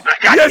 Jake, come on.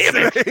 God damn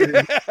it.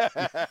 Yesterday.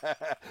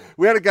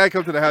 We had a guy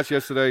come to the house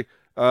yesterday.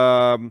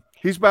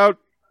 He's about,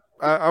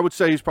 I would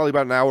say he's probably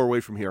about an hour away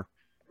from here.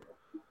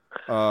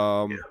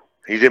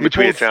 He's in He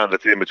between a pulls- town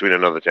that's in between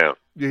another town.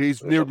 Yeah,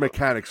 he's near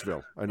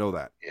Mechanicsville. I know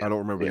that. Yeah. I don't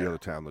remember Yeah. the other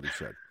town that he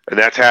said. And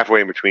that's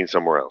halfway in between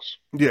somewhere else,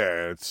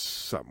 Yeah, it's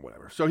something,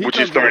 whatever. So he which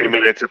is comes 30 in.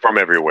 minutes from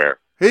everywhere.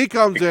 He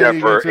comes Except in,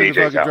 he for gets in the AJ's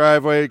fucking house.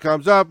 driveway, he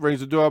comes up, rings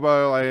the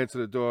doorbell, I answer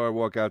the door,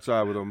 walk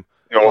outside with him.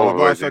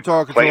 Oh, I start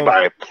talking to play him.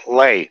 by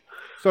play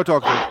Start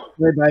talking to him.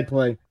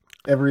 play-by-play.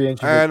 Every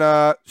inch of it.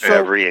 And so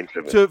every inch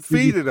of it. to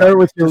feed you it start up,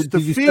 with your- just to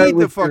did you feed start the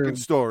with your- fucking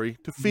story,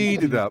 to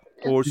feed it up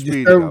or Did you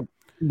speed it start up.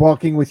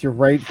 walking with your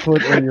right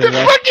foot or your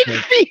left Fucking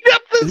foot? feed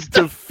up the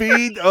To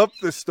feed up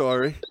the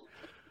story.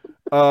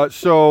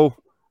 So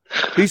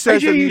he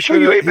says that AJ, you he's sure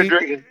you gonna- ain't been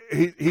drinking?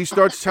 he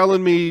starts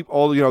telling me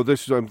all,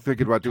 this I'm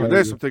thinking about doing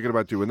this, I'm thinking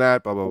about doing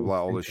that, blah blah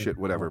blah, all this shit,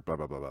 whatever, blah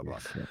blah blah blah blah.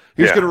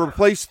 He's Yeah. going to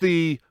replace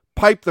the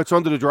pipe that's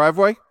under the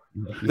driveway.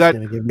 He's That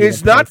gonna give me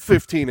is a not pipe.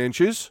 15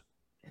 inches.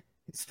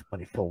 It's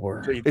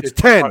 24. It's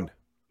 10.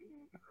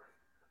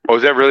 Oh,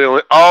 is that really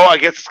only? Oh, I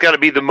guess it's got to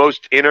be the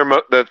most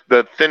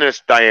the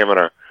thinnest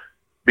diameter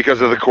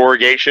because of the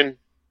corrugation.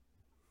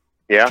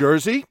 Yeah,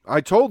 Jersey, I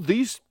told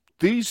these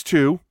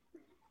two,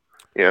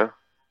 yeah.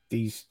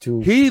 These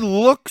two. he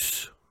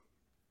looks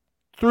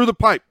through the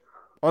pipe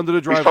under the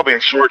He's driveway. probably a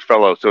short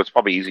fellow, so it's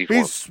probably easy for him.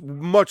 He's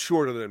much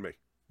shorter than me.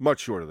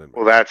 Much shorter than me.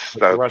 Well, that's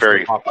The rest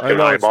very of the fucking I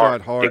know high it's bar.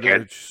 not hard.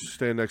 dickhead. I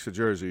stand next to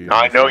Jersey.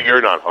 I know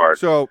you're not hard.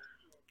 So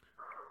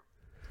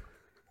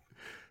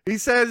he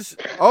says,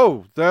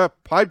 "Oh, the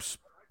pipe's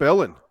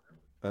belling,"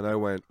 and I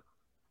went,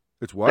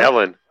 "It's what?"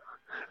 Belling.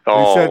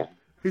 Oh,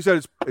 He said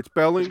it's belling. it's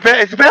belling. He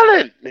It's said,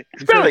 belling.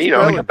 "It's You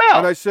know, like a belling." And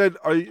bell. I said,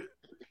 "Are you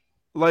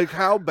like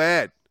how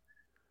bad?"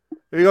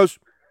 And he goes,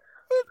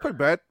 "It's pretty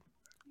bad."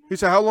 He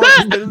said, "How long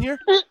has it been in here?"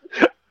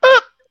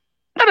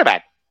 Not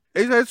bad.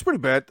 He said, "It's pretty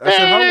bad." I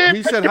said,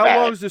 he said, Pretty "How bad.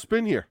 long has this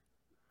been here?"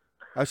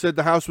 I said,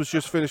 "The house was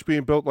just finished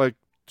being built like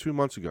 2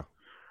 months ago."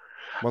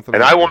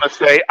 And I want to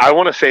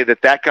say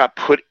that got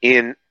put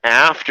in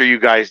after you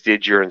guys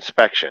did your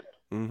inspection.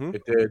 Mm-hmm.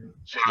 It did.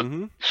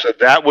 Mm-hmm. So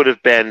that would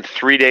have been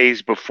 3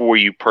 days before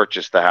you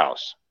purchased the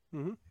house.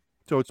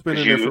 So it's been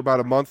in You- there for about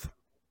a month.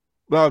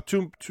 No,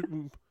 3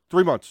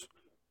 months.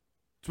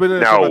 It's been in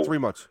there for No. about 3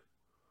 months.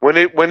 When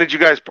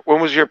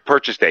was your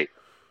purchase date?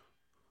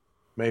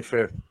 May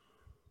 5th.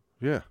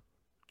 Yeah.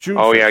 June.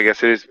 Oh 5th. yeah, I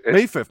guess it is.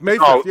 May 5th. May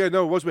 5th. Oh. Yeah,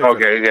 no, it was May 5th.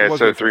 Okay, It yeah, was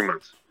so May 5th. 3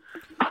 months.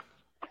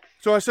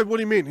 So I said, "What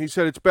do you mean?" He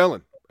said, "It's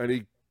belling," and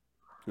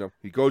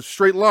he goes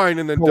straight line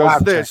and then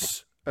Collapsing. does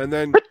this, and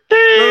then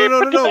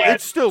no,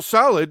 it's still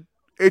solid.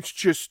 It's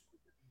just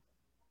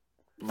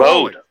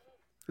Bowed.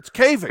 it's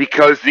caving.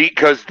 Because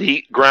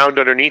the ground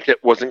underneath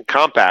it wasn't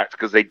compact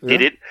because they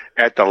did Yeah. it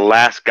at the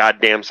last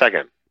goddamn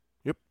second.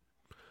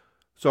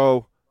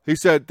 So he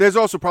said, "There's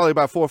also probably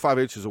about 4 or 5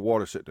 inches of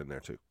water sitting in there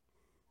too,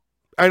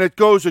 and it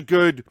goes a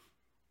good."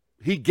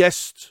 He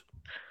guessed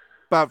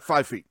about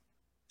 5 feet.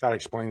 That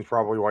explains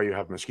probably why you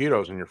have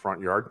mosquitoes in your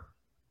front yard.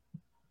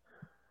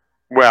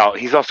 Well,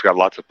 he's also got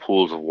lots of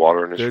pools of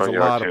water in his There's front a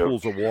yard lot too. of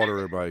pools of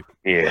water in my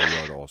Yeah.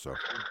 yard also.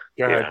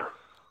 Go ahead. Yeah.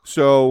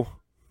 So,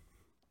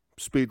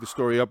 speed the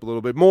story up a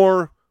little bit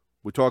more.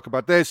 We talk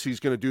about this. He's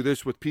going to do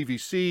this with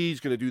PVC. He's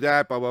going to do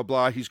that, blah, blah,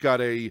 blah. He's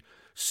got a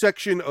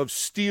section of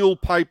steel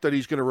pipe that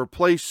he's going to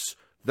replace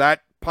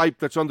that pipe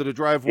that's under the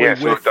driveway Yeah,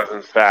 so with, it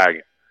doesn't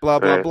sag. blah,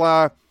 blah, Yeah.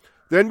 blah.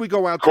 Then we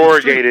go out to the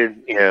street.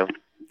 Corrugated, yeah.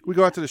 We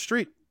go out to the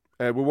street,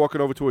 and we're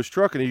walking over to his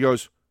truck, and he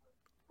goes,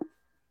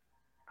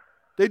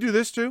 "They do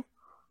this too?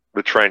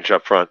 The trench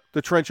up front.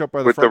 The trench up by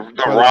the With the front,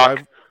 by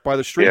rock. by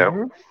the street?" Yeah. I know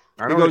He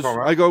what you're goes, talking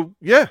about. I go,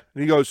 "Yeah."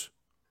 And he goes,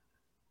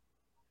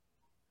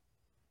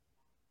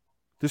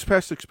 This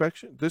passed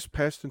inspection?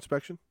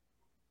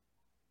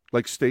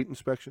 Like state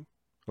inspection?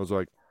 I was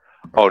like,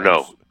 Oh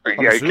no! I'm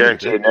I assuming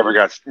guarantee it it never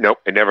got. Nope,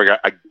 it never got.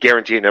 I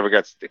guarantee it never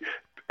got.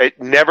 It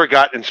never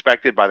got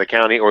inspected by the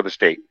county or the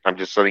state. I'm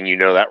just letting you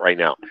know that right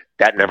now.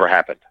 That never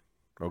happened.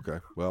 okay,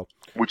 well.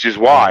 Which is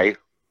why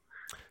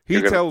He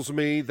You're gonna- tells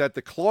me that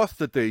the cloth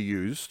that they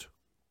used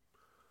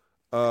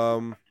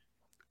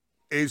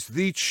is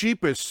the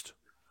cheapest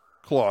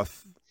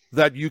cloth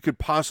that you could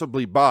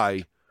possibly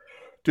buy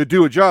to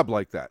do a job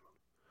like that.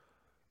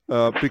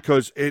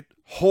 Because it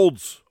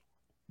holds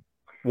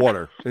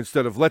water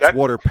instead of lets That-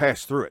 water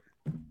pass through it.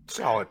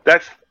 Solid.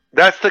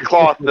 that's the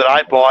cloth that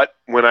I bought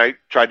when I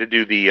tried to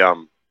do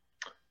the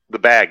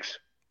bags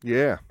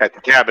Yeah. at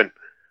the cabin.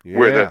 Yeah.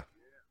 Where the-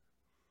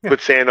 Put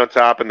sand on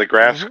top and the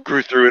grass Mhm.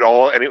 grew through it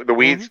all, and the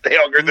weeds they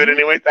all grew through it Mhm.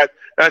 anyway.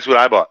 That's what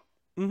I bought.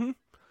 Mm-hmm.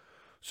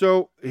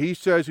 So he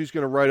says he's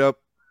going to write up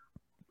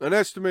an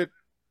estimate.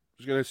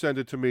 He's going to send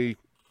it to me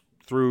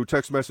through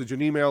text message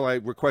and email. I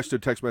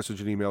requested text message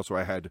and email, so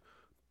I had,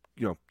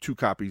 2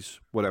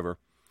 copies, whatever.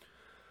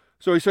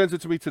 So he sends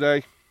it to me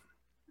today,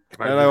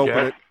 Can and just I open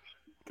guess? it.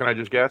 Can I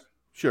just guess?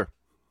 Sure.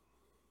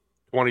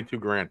 22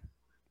 grand.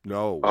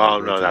 No. Oh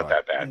way no, too not high.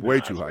 that bad. Way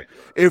No, too that's high.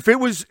 If it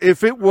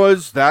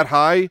was that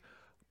high,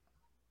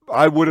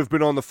 I would have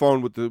been on the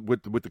phone with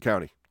the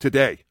county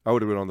today. I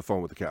would have been on the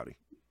phone with the county,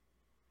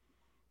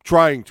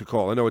 trying to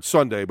call. I know it's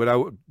Sunday, but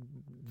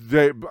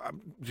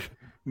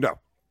no,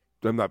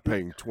 I'm not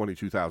paying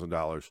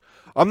 $22,000.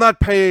 I'm not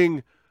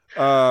paying.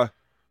 You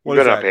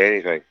better not pay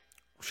anything.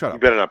 Shut You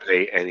up. better not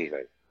pay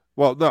anything.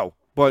 Well, no,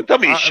 but Tell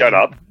me, shut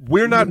up.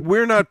 We're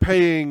not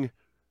paying.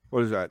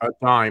 What is that? A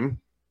dime.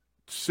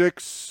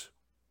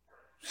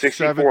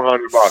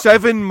 6,400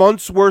 7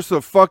 months worth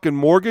of fucking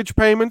mortgage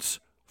payments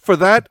for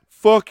that?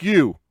 Fuck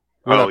you.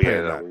 We're Oh not yeah,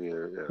 paying no, that.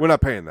 yeah. We're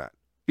not paying that.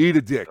 Eat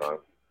a dick.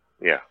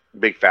 Yeah,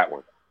 big fat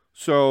one.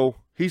 So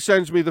he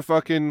sends me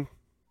the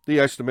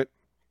estimate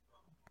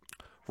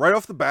right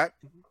off the bat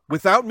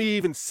without me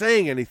even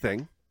saying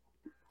anything,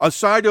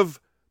 aside of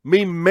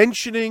me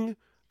mentioning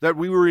that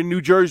we were in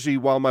New Jersey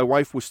while my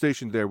wife was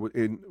stationed there with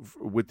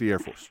the Air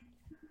Force.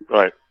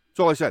 Right. That's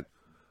all I said.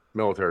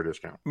 Military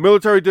discount.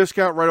 Military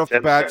discount right off the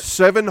bat.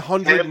 10%.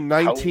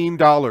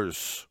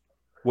 $719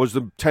 was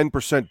the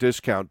 10%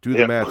 discount. Do the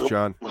Yeah. math,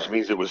 John. Which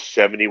means it was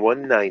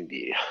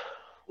 7,190.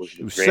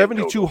 It was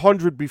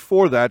 7,200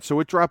 before that, so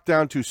it dropped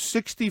down to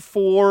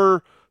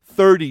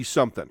 6,430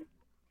 something.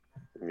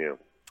 Yeah.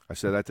 I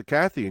said that to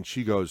Kathy, and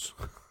she goes,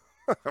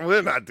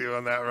 "We're not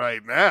doing that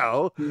right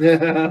now."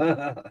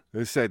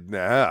 I said,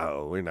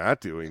 "No, we're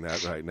not doing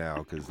that right now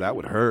because that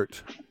would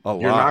hurt a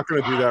You're lot." not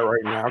going to do that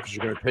right now because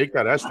you're going to take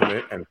that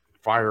estimate and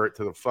fire it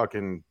to the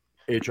fucking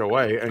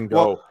HOA and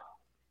go, Well,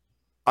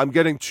 I'm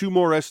getting 2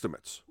 more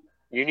estimates.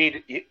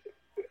 AJ,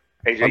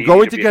 I'm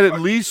going to get at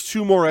least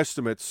 2 more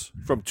estimates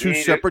from 2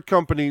 separate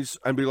companies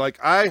and be like,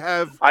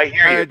 I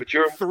hear you, but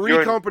you're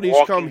 3 companies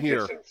come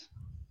here. Distance.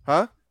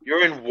 Huh?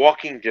 You're in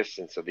walking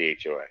distance of the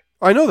HOA.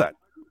 I know that.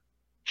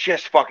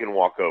 Just fucking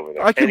walk over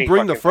there. I can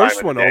bring the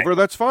first one over.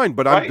 That's fine,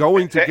 but I'm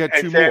going to get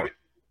 2 more.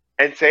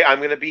 And say, I'm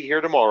going to be here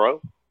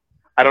tomorrow.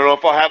 I don't know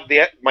if I'll have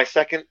my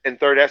second and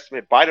third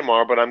estimate by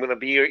tomorrow, but I'm going to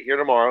be here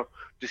tomorrow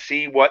to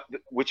see what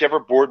whichever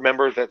board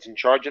member that's in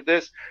charge of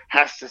this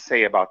has to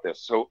say about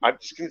this. So I'm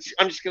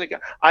just going to go.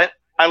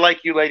 I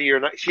like you, lady.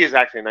 She is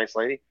actually a nice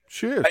lady.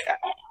 She is.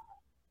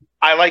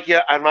 I like you.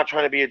 I'm not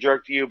trying to be a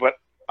jerk to you, but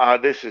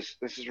this is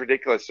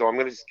ridiculous. So I'm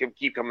going to just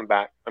keep coming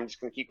back. I'm just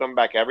going to keep coming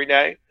back every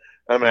day.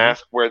 And I'm going to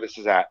ask where this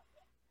is at.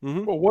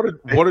 Mm-hmm. Well, what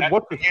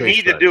you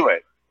need to do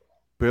it,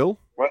 Bill?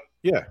 What?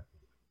 Yeah,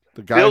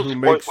 the guy who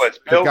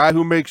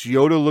makes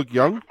Yoda look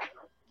young.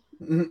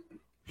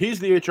 He's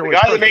the HOA. The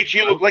guy that makes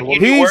you look like you.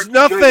 He's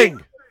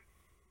nothing.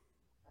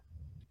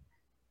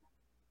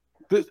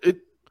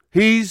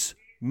 He's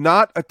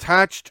not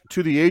attached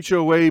to the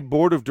HOA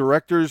board of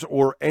directors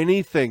or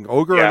anything.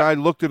 Ogre and I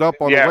looked it up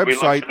on the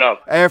website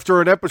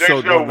after an episode.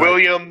 There's no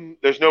William.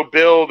 There's no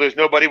Bill. There's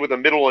nobody with a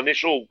middle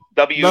initial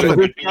W.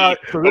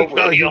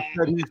 William.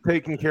 He's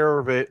taking care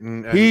of it.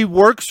 And he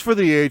works for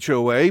the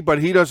HOA, but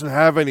he doesn't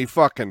have any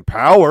fucking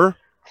power.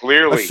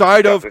 Clearly,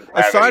 aside of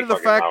the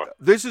fact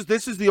this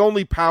is the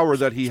only power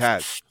that he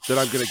has that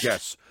I'm going to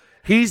guess.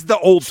 He's the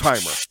old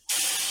timer.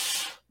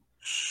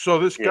 So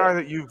this guy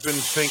that you've been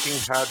thinking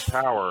had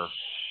power.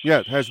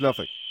 Yeah, has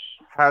nothing.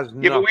 Has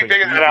nothing. Yeah, but we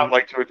figured that out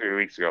like 2 or 3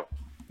 weeks ago.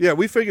 Yeah,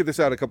 we figured this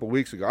out a couple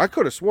weeks ago. I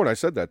could have sworn I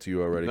said that to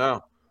you already.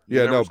 No.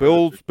 Yeah, no.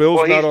 Bill's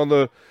not on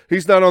the.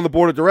 He's not on the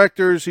board of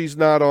directors. He's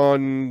not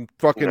on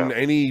fucking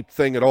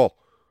anything at all.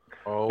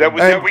 Oh,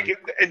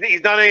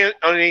 he's not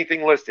on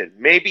anything listed.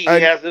 Maybe he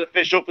has an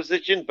official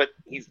position, but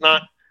he's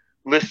not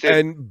listed.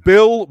 And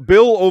Bill,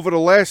 over the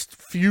last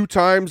few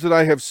times that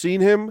I have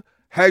seen him,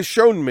 has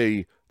shown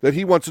me that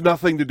he wants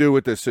nothing to do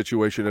with this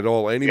situation at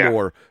all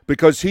anymore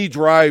because he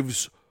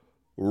drives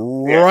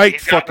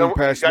fucking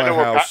past my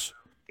house.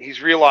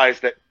 He's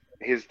realized that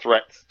his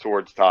threats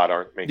towards Todd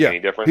aren't making any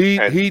difference.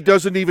 He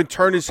doesn't even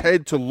turn his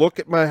head to look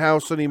at my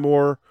house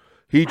anymore.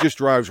 He just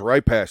drives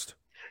right past.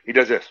 He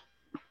does this.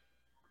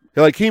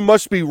 Like he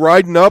must be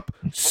riding up,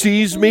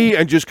 sees me,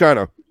 and just kind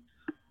of.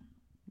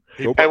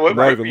 Nope,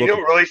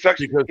 really sucks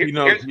because he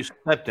knows you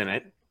stepped in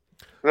it.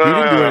 He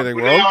didn't do anything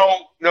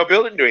wrong. No,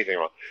 Bill didn't do anything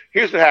wrong.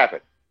 Here's what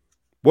happened.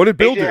 What did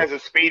Bill do? AJ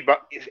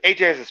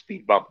has a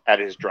speed bump at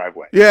his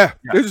driveway. Yeah,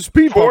 there's a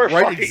speed bump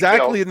right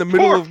exactly in the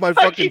middle of my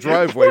fucking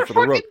driveway for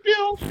the road.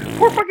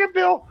 Poor fucking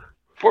Bill.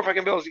 Poor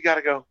fucking Bill. He got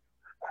to go.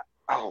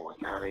 Oh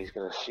my God, he's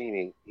gonna see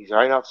me. He's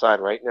right outside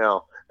right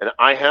now, and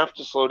I have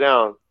to slow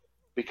down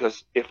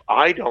because if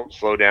I don't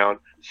slow down,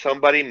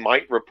 somebody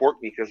might report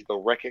me because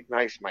they'll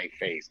recognize my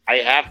face. I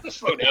have to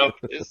slow down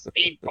for this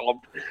speed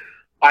bump.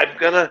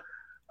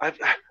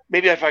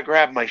 Maybe if I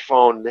grab my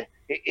phone,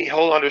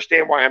 he'll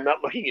understand why I'm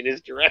not looking in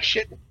his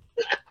direction.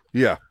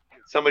 Yeah.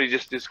 Somebody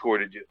just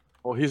discorded you.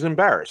 Well, he's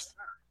embarrassed.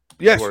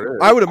 Yes,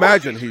 I would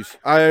imagine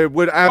I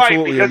would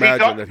absolutely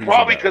imagine that he's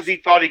probably because he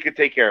thought he could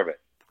take care of it.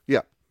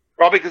 Yeah.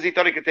 Probably because he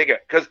thought he could take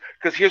it.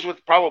 Because here's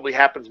what probably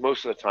happens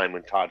most of the time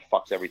when Todd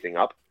fucks everything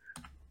up.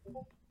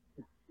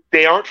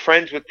 They aren't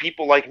friends with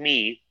people like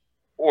me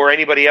or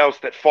anybody else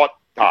that fought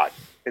Todd.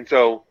 And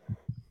so,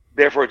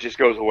 therefore, it just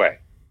goes away.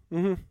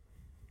 Mm-hmm.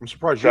 I'm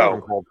surprised you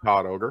haven't called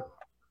Todd Ogre.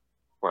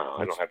 Well,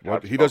 I don't have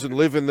Todd. He doesn't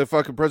live in the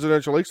fucking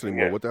presidential lakes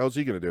anymore. Yeah. What the hell is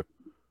he going to do?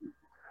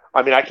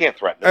 I mean, I can't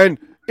threaten And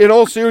him. in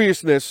all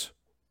seriousness,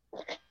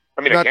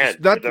 I mean,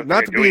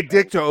 not to be a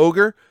dick to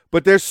Ogre,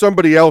 but there's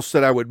somebody else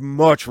that I would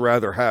much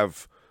rather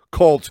have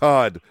call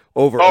Todd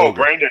over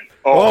Ogre. Brandon.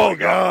 Oh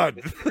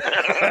God.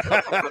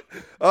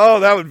 Oh,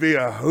 that would be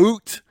a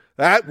hoot.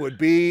 That would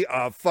be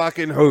a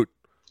fucking hoot.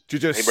 To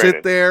just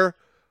sit there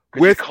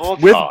with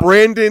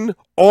Brandon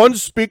on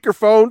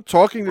speakerphone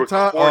talking to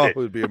Todd. Oh, it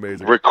would be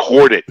amazing.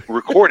 Record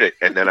it,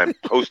 and then I'm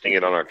posting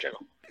it on our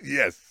channel.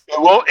 Yes.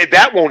 Well,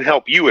 that won't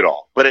help you at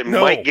all, but it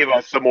might give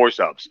us some more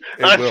subs.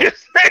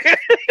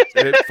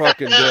 It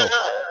fucking dill.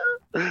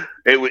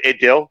 It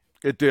dill?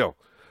 It dill.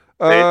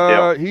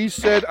 He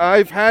said,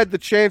 I've had the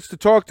chance to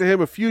talk to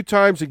him a few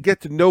times and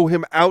get to know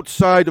him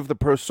outside of the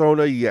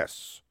persona,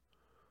 yes.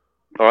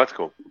 Oh, that's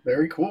cool.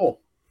 Very cool.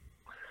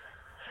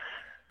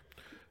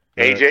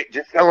 AJ,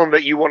 just tell him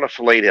that you want to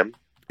fillet him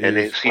and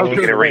then see if we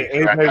can arrange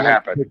that to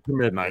happen.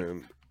 Midnight. I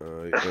am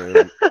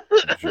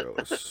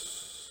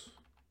jealous.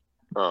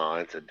 Oh,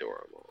 that's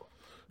adorable.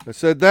 I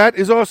said, that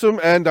is awesome,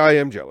 and I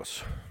am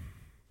jealous.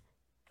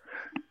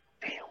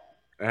 Damn.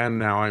 And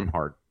now I'm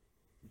hard.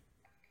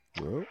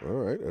 Well, all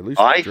right. At least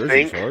I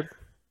think hard.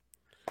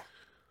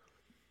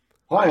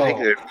 I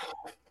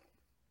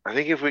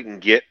think if we can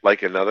get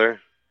like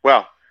another,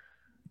 well,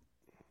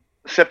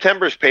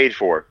 September's paid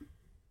for,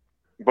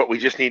 but we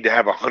just need to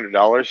have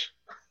 $100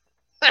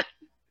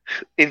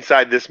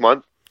 inside this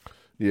month.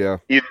 Yeah.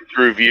 Either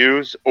through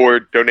views or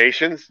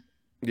donations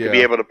to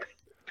be able to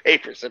pay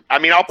for. I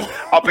mean,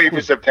 I'll pay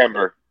for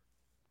September.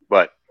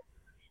 but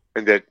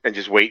and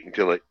just wait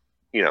until it,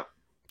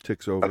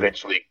 Ticks over.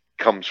 eventually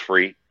comes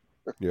free.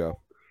 Yeah.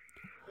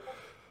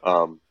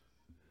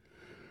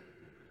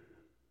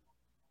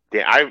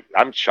 Yeah,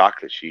 I'm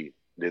shocked that she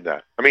did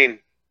that. I mean,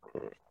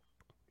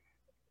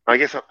 I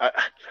guess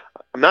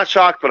I'm not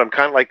shocked, but I'm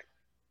kind of like,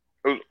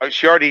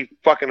 she already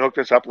fucking hooked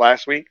us up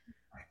last week,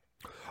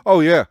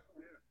 Oh yeah.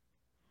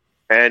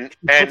 and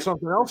Put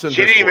something else in.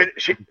 she didn't even.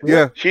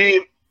 Yeah. She didn't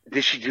even,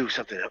 did she do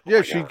something else?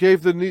 Yeah. She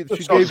gave the need.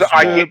 She So- gave. So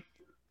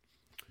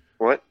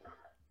what?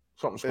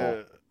 Something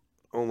small.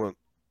 Hold on.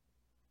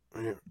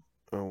 Yeah.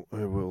 Oh,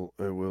 I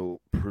will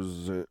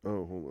present.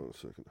 Oh, hold on a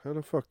second. How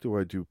the fuck do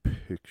I do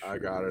pictures? I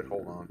got it.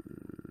 Hold on.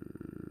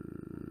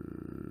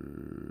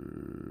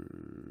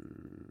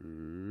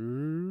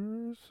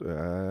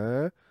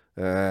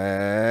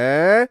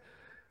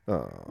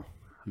 Oh,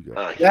 you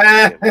got it.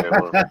 Yeah.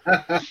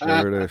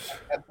 There it is.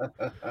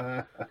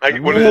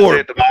 What does it say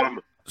at the bottom?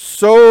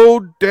 So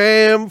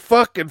damn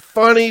fucking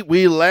funny,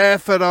 we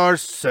laugh at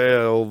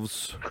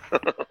ourselves.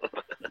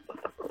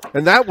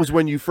 And that was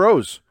when you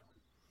froze.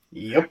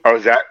 Yep. Oh,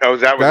 is that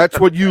what? That's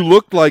what you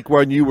looked like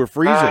when you were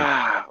freezing.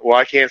 Well,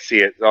 I can't see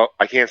it.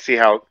 I can't see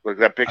how. Look,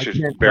 that picture's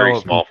very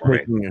small for me.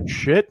 Taking a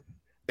shit.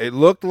 It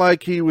looked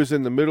like he was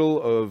in the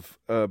middle of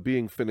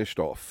being finished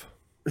off.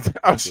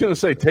 I was gonna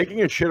say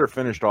taking a shit or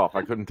finished off.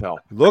 I couldn't tell.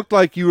 It looked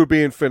like you were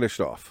being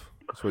finished off.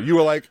 So you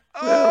were like,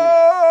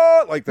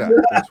 oh, like that.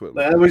 That's what it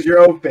looked That like. was your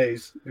O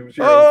face. It was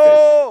your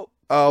O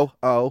Oh.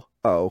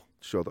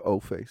 Show the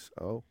O face.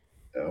 Oh.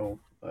 face. Oh.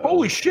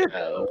 Holy shit!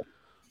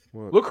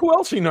 What? Look who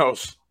else he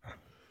knows.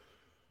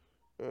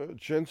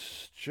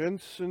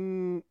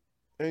 Jensen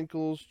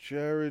Ankles,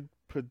 Jared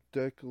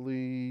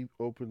Padecki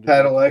opened.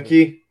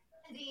 Padalecki,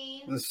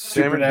 the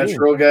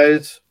supernatural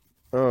guys.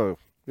 Oh,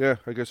 yeah.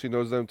 I guess he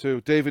knows them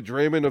too. David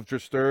Draymond of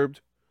Disturbed.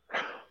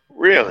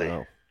 Really?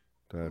 Wow.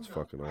 That's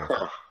fucking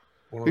awesome.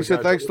 One of He the said,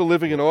 guys thanks that- to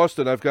living in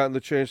Austin, I've gotten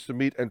the chance to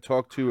meet and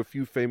talk to a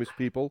few famous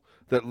people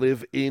that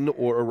live in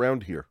or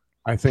around here.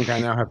 I think I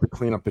now have to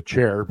clean up the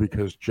chair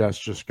because Jess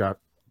just got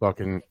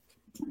fucking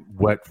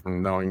wet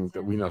from knowing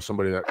that we know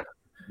somebody that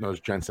knows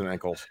Jensen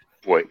Ankles.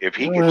 Boy, if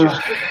he could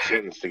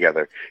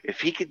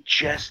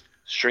just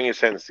string a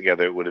sentence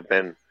together, it would have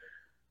been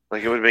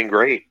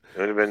great. It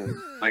would have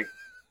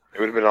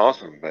been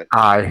awesome. But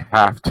I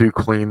have to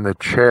clean the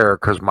chair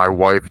because my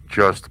wife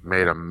just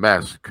made a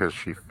mess because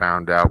she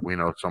found out we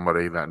know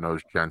somebody that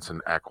knows Jensen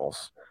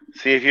Ackles.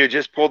 see, if you had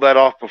just pulled that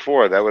off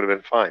before, that would have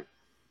been fine.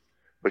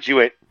 But you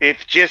went,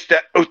 it's just a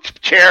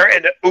chair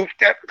and a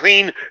that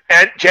clean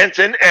and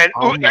Jensen and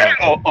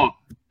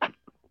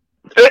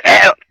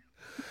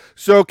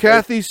So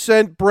Kathy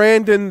sent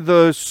Brandon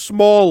the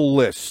small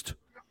list.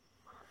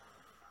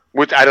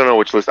 which I don't know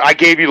which list. I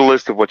gave you the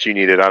list of what you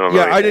needed. I don't know.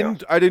 Yeah, anything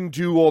I didn't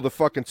do all the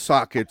fucking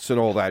sockets and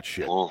all that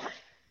shit. else.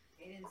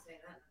 He didn't say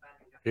that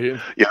He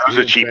didn't. Yeah, those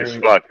are cheap as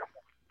fuck.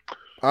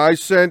 I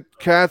sent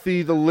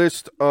Kathy the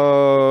list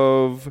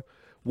of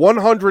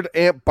 100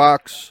 amp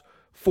box,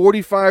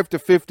 45 to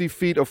 50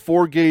 feet of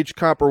 4-gauge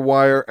copper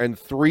wire, and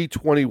 3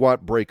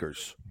 20-watt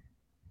breakers.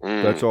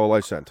 That's all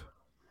I sent.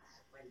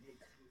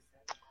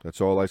 That's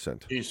all I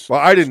sent. He's, Well,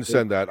 I didn't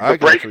send that. I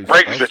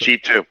Breakers are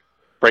cheap too.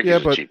 Breakers Yeah, are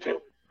but- cheap too.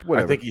 I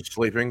Whatever. think he's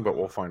sleeping, but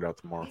we'll find out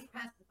tomorrow. He's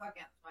passed the fuck out.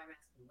 That's why I'm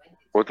asking when did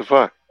What the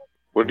fuck?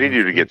 What did he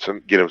do to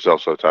get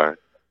himself so tired?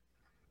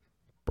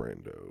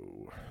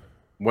 Brando.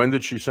 When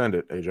did she send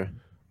it, AJ?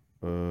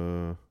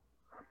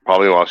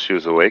 Probably while she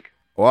was awake.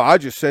 Well, I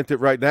just sent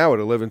it right now at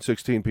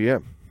 11:16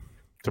 p.m.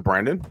 To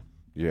Brandon?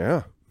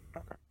 Yeah.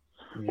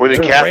 When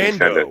did Kathy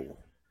send it?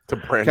 To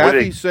Brandon.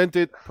 Kathy sent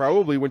it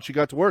probably when she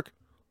got to work.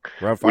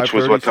 Around 5:30, Which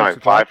was what 6 time?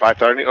 o'clock.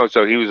 5:30. Oh,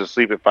 so he was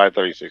asleep at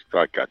 5:30, 6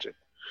 o'clock. Gotcha.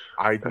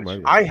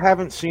 I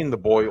haven't seen the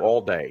boy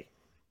all day.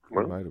 He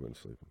might have been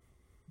sleeping.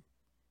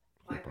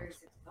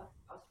 5:36 o'clock.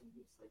 I'll be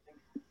sleeping.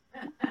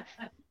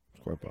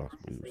 It's quite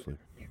possible he was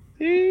sleeping.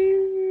 He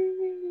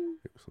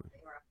was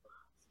sleeping.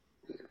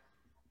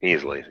 He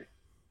is lazy.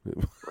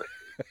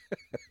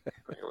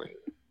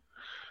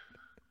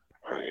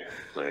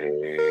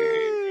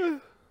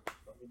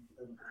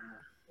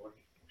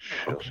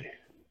 Filthy.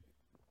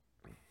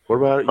 What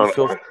about Oh, you,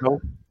 Phil?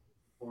 No?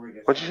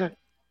 What'd you say?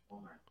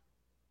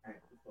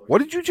 What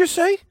did you just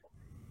say?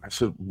 I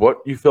said, what,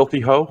 you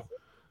filthy hoe?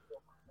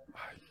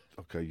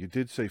 Okay, you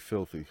did say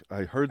filthy.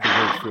 I heard the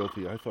word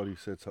filthy. I thought he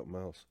said something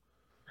else.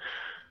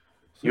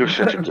 You're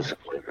such a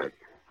disappointment.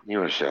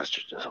 You are such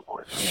a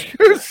disappointment.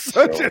 You're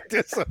such a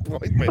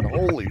disappointment.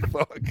 Holy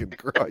fucking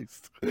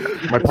Christ.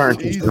 My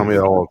parents used to tell me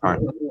that all the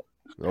time.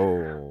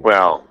 Oh.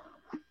 Well,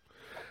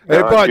 Hey,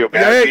 I bud, feel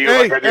bad for you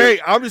like I do. hey,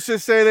 I'm just going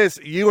to say this.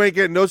 You ain't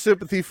getting no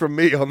sympathy from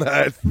me on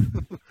that.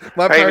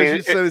 My Hey, parents man,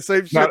 used to say the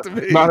same shit Not, to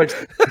me.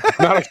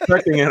 not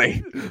expecting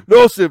any.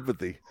 No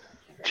sympathy.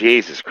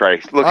 Jesus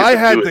Christ! Look at I the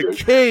had two the of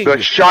you. king. The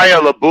Shia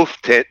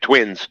LaBeouf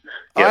twins.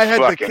 You I had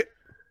the fucking king.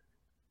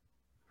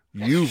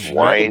 You've met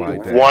whiny, my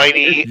dad.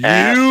 whiny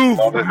ass. You've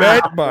mother-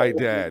 met my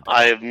dad.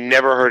 I have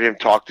never heard him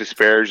talk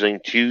disparaging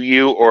to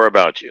you or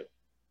about you.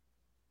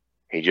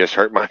 He just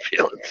hurt my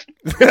feelings.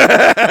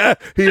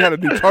 He had a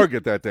new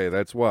target that day.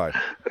 That's why.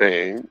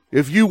 I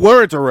If you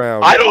weren't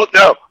around, don't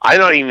know. I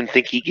don't even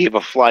think he gave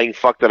a flying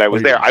fuck that I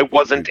was He there. didn't. I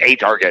wasn't a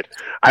target.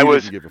 I he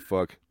was. didn't give a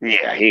fuck.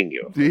 Yeah, he didn't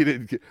give a He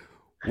didn't.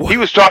 He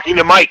was talking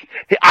to Mike.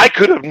 I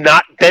could have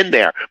not been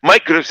there.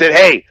 Mike could have said,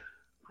 "Hey,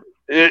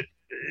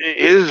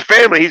 his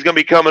family. He's going to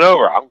be coming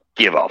over." I don't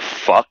give a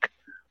fuck.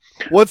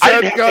 What's I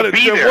didn't that have got to to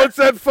be do? there. What's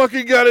that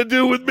fucking got to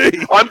do with me?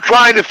 I'm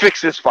trying to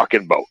fix this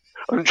fucking boat.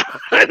 I'm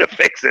trying to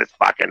fix this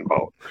fucking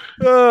boat.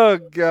 Oh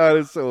God,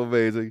 it's so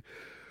amazing.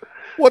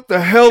 What the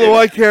hell do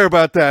I care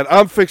about that?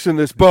 I'm fixing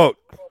this boat.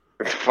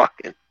 It's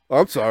fucking.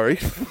 I'm sorry.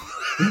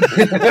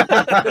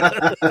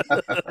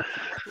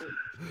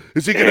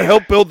 Is he going to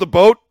help build the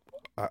boat?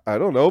 I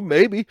don't know.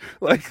 Maybe.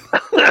 Like.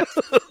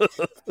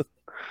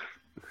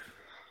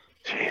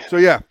 So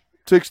yeah,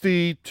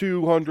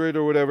 6,200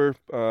 or whatever.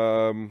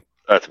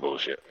 That's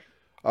bullshit.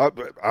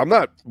 I'm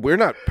not. We're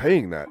not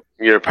paying that.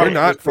 You're We're paying.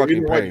 not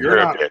fucking paying. You're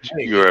a not bitch.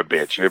 paying. You're a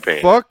bitch. You're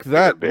paying. Fuck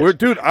that. You're a bitch.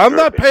 Dude, I'm You're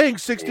a not bitch. paying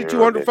You're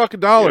a $6,200 bitch.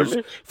 fucking You're a dollars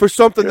bitch. for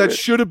something You're a that bitch.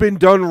 should have been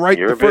done right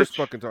You're the a first bitch.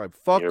 fucking time.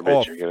 Fuck You're a bitch.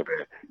 off. You're gonna pay.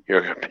 You're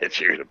a bitch.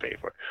 You're gonna pay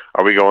for it.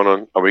 Are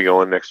we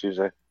going next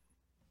Tuesday?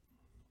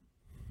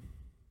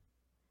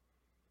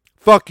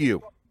 Fuck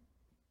you.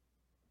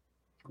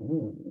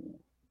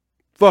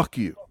 Fuck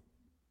you.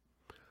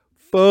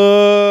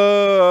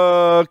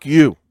 Fuck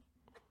you.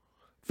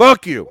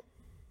 Fuck you.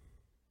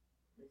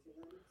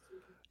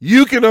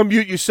 You can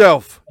unmute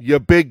yourself, you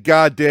big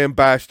goddamn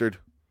bastard.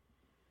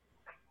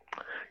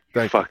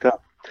 You fucked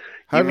up.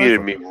 How You did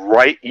I muted fuck me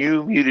right.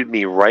 You muted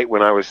me right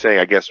when I was saying,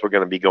 I guess we're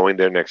going to be going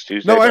there next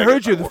Tuesday. No, I but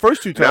heard guess you I the won't.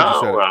 first two times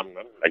you said No,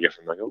 it. I guess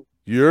I'm not going.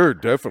 You're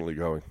definitely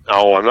going.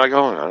 No, I'm not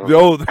going. I don't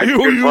No, I you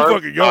confirm.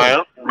 fucking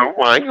going.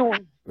 I ain't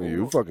going.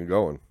 You fucking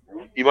going.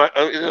 You might.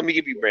 Let me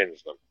give you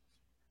Brandon's number.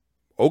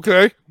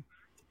 Okay.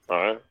 All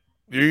right.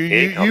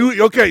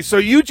 You okay, so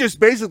you just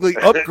basically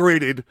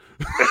upgraded.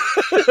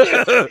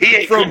 He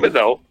ain't From- coming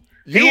though.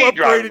 He You ain't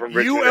driving from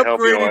Richmond to help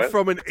you upgraded out.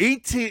 from an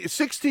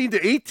 16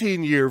 to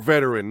 18 year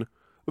veteran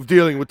of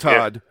dealing with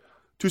Todd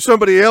to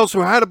somebody else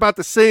who had about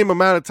the same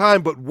amount of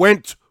time but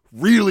went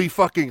really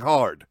fucking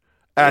hard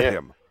at Yeah.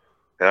 him.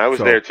 And I was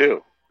So- there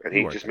too. And You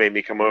he weren't just there. made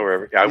me come over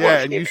every.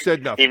 And you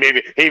said nothing.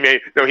 He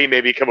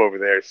made me come over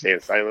there and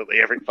stand silently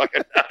every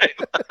fucking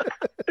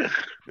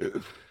time.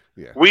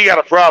 Yeah. We got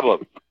a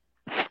problem.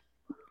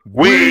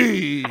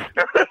 We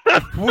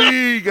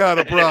got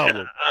a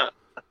problem.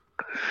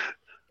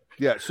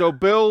 Yeah, so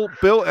Bill,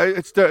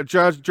 it's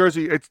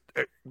Jersey.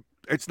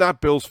 It's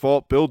not Bill's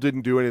fault. Bill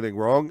didn't do anything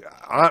wrong.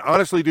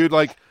 Honestly, dude,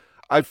 like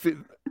I feel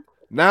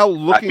now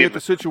looking at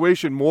the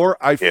situation more,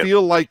 I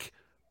feel like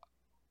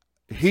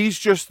he's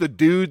just the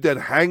dude that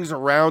hangs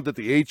around at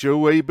the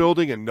HOA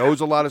building and knows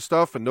a lot of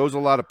stuff and knows a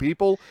lot of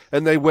people.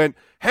 And they went,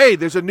 "Hey,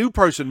 there's a new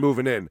person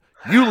moving in.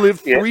 You live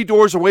 3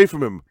 doors away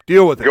from him.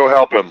 Deal with it." Go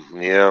help him.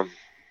 Yeah.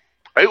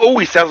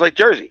 He sounds like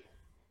Jersey.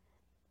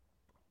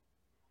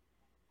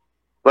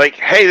 Like,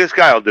 hey, this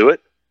guy will do it.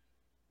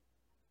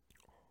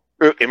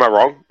 Am I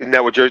wrong? Isn't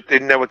that what Jersey?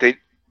 Isn't that what they?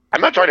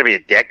 I'm not trying to be a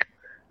dick.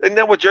 Isn't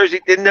that what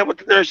Jersey? Isn't that what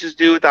the nurses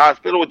do at the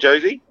hospital with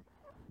Jersey?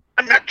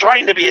 I'm not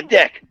trying to be a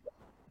dick.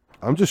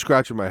 I'm just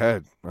scratching my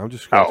head. My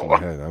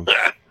head.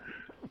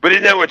 But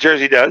isn't that what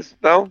Jersey does?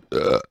 No.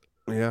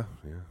 Yeah.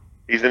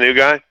 He's the new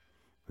guy.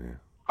 Yeah.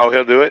 Oh,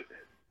 he'll do it.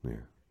 Yeah.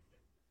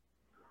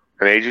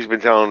 And AJ's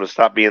been telling him to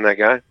stop being that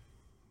guy,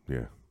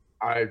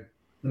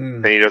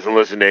 and he doesn't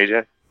listen to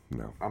AJ.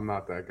 No. I'm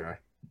not that guy.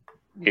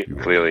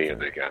 Clearly, you're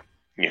that guy.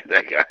 You're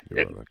that guy.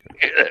 You're that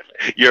guy.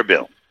 You're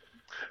Bill.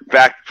 In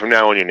fact, from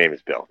now on, your name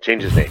is Bill.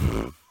 Change his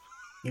name.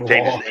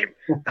 Change his name.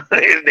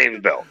 His name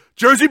is Bill.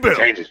 Jersey Bill.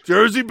 Change it.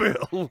 Jersey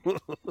Bill.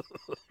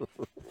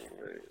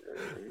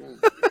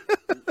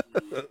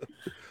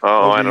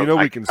 Oh, I you don't know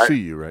we can see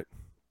you, right?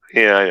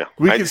 Yeah, I know.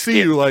 We I can just see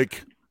can't- you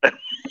like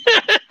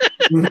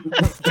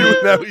doing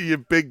that with your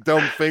big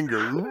dumb finger.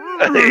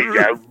 There you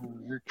go.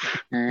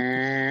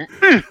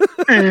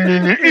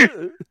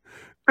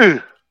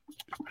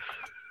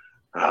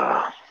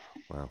 Ah,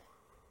 Wow.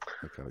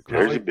 That kinda cool.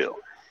 Jersey Bill.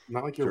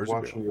 Not like you're Jersey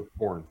watching your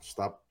porn.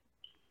 Stop.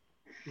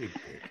 Jersey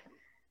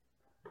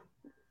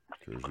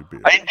Bill.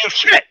 I didn't do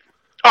shit.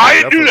 I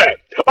didn't do that.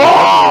 Definitely.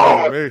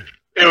 Oh, Hey.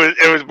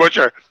 it was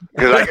Butcher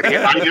because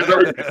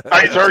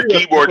I just heard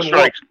keyboard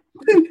strikes.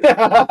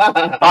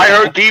 I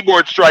heard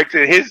keyboard strikes,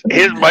 and his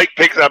mic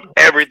picks up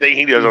everything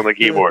he does on the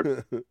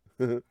keyboard.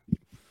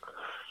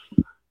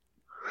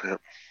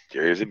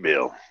 Jersey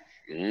Bill.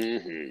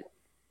 Mm-hmm.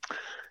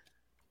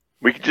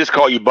 We could just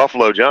call you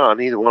Buffalo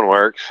John. Either one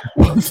works.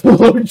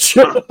 Buffalo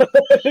John.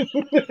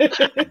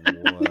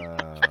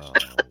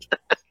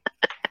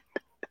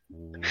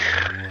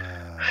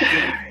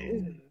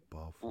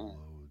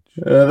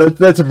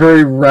 That's a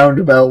very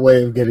roundabout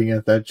way of getting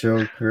at that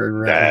joke. That's Very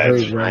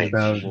right.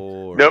 roundabout.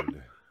 Lord. Nope.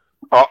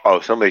 Uh-oh,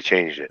 somebody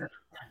changed it.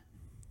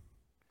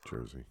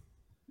 Jersey.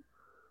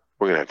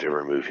 We're going to have to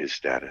remove his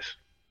status.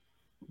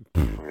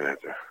 We're going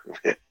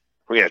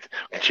to have to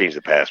change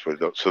the password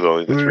so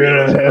only the three of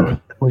us.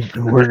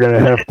 We're gonna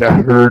have to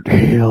hurt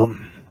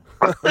him.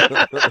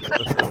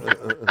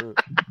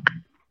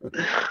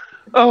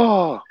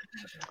 Oh,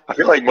 I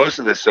feel like most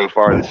of this so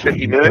far, this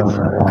 50 minutes,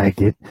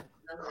 like it.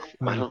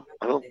 I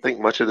don't think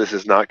much of this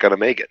is not going to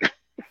make it.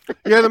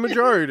 Yeah, the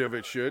majority of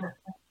it should.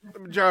 The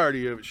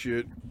majority of it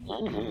should.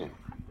 Uh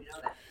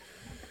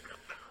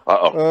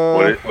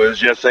oh. What is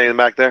Jess saying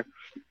back there?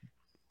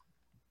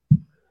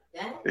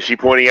 Is she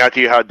pointing out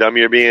to you how dumb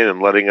you're being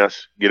and letting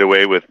us get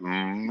away with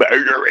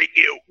murdering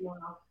you?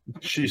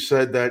 She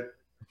said that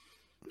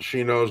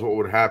she knows what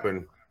would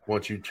happen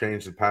once you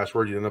change the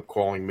password. You end up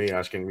calling me,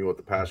 asking me what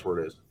the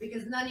password is.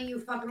 Because none of you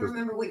fucking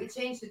remember what you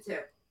changed it to.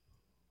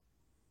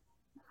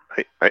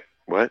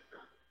 What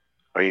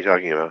are you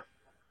talking about?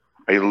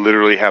 I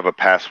literally have a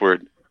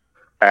password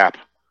app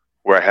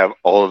where I have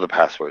all of the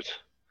passwords,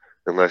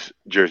 unless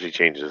Jersey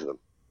changes them.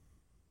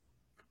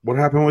 What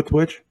happened with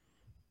Twitch?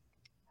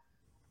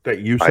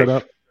 That you set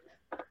up?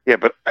 Yeah,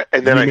 but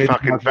and then I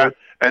fucking found,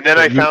 and then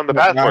I found the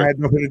password. I had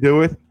nothing to do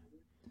with.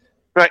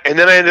 Right, and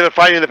then I ended up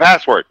finding the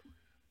password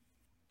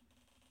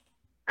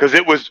because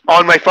it was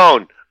on my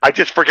phone. I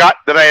just forgot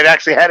that I had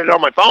actually had it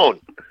on my phone.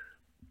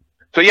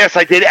 So yes,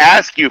 I did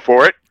ask you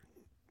for it,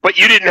 but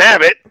you didn't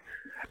have it,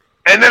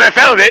 and then I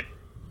found it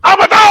on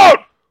my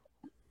phone.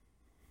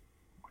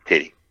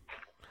 Titty.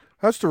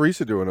 How's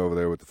Teresa doing over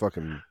there with the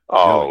fucking?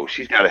 Oh,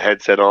 she's got a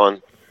headset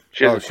on.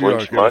 She doesn't she don't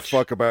flinch give a much.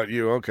 fuck about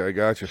you. Okay,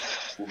 gotcha.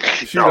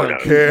 She No, don't no.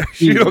 care.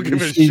 She don't give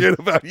a shit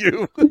about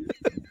you.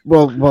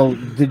 Well,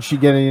 did she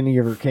get any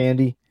of her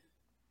candy?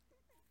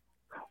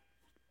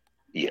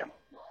 Yeah.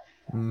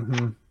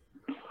 Mm-hmm.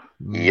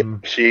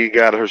 Yep. She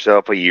got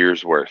herself a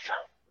year's worth.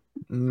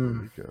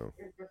 Mm. There you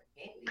go.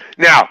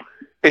 Now,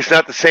 it's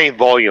not the same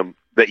volume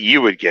that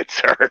you would get,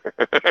 sir.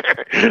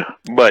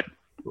 But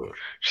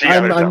she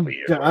got herself a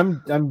year's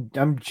worth.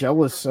 I'm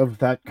jealous of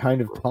that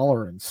kind of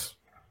tolerance.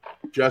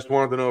 Just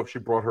wanted to know if she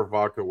brought her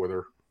vodka with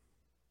her.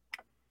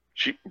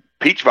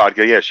 Peach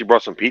vodka, yeah, she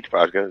brought some peach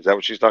vodka. Is that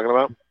what she's talking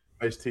about?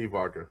 Iced tea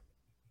vodka.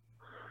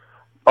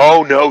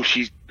 Oh no,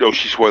 she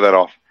swore that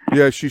off.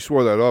 Yeah, she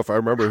swore that off. I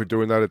remember her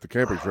doing that at the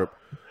camping trip.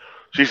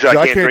 She said,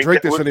 I can't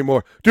drink this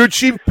anymore. Dude,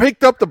 she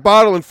picked up the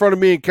bottle in front of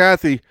me and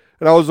Kathy,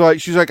 and I was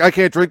like, she's like, I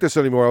can't drink this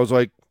anymore. I was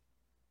like,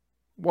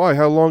 why?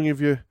 How long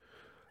have you?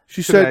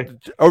 She said,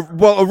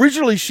 well,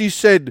 originally she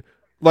said,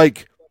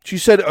 like, she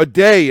said a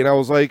day, and I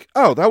was like,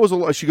 oh, that was a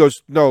lot. She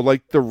goes, no,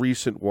 like the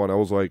recent one. I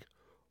was like,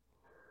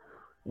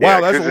 wow,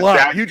 Yeah, that's a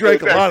lot. You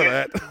drank a lot of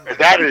that.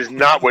 That is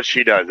not what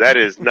she does. That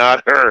is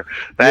not her.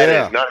 That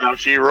Yeah. is not how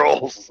she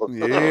rolls.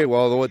 Yeah,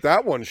 well, with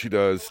that one she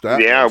does.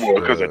 Yeah, well,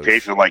 because it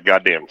tasted like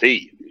goddamn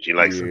tea. She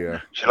likes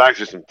she likes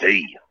her some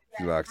tea.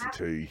 She likes the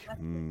tea.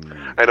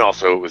 Mm. And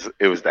also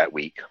it was that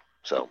week.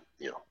 So,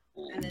 you know.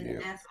 And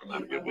then ask me if I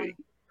want the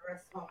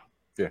rest home.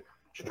 Yeah.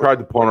 She tried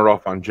to pawn it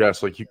off on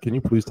Jess. Like, can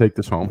you please take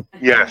this home?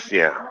 Yes,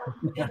 yeah.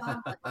 You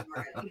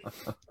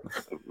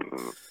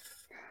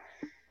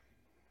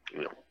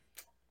know.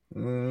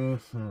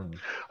 Mm-hmm.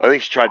 I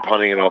think she tried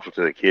punting it off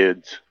to the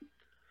kids.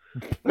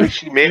 I think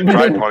she may have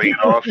tried punting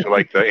it off to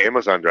like the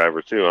Amazon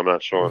driver too. I'm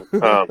not sure.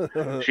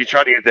 She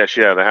tried to get that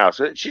shit out of the house.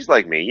 She's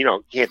like me, you know.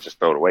 You can't just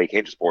throw it away. You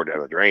can't just pour it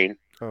down the drain.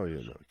 Oh yeah,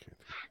 no, I can't.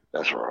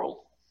 That's wrong.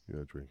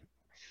 Yeah, drink it.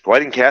 Why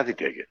didn't Kathy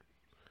take it?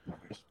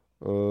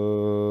 I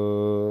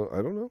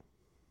don't know.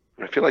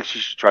 I feel like she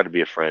should try to be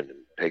a friend and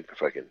take the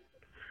fucking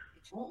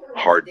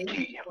hard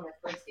tea.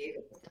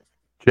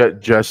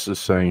 Jess is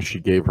saying she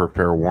gave her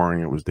fair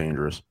warning. It was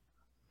dangerous.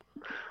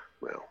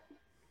 Well,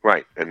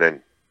 right, and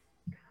then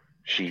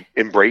she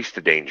embraced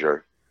the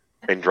danger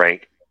and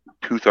drank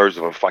 2/3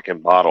 of a fucking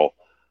bottle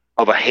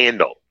of a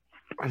handle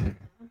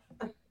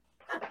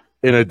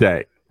In a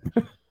day.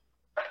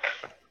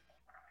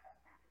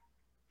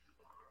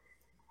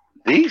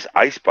 These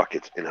ice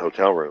buckets in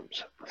hotel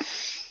rooms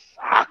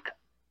suck.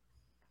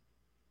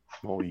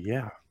 Oh,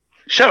 yeah.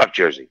 Shut up,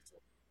 Jersey.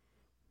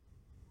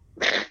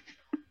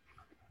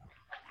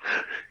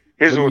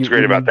 Here's what's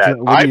great about that.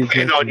 I'm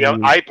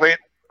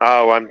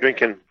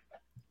drinking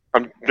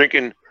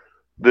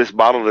this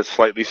bottle that's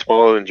slightly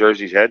smaller than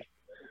Jersey's head.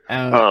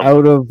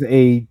 Out of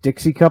a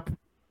Dixie cup?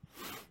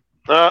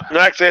 No,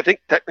 actually, I think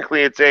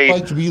technically it's a.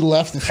 Like to be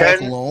left the fuck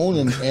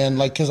alone and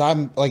like, because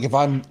I'm like, if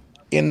I'm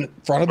in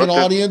front of an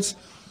audience,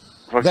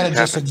 then it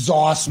just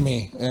exhausts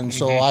me, and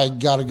so I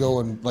got to go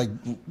and like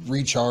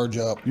recharge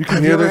up.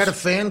 Have you ever had a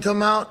fan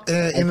come out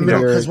in the middle?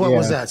 Because what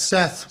was that,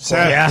 Seth?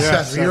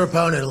 Seth, your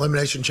opponent,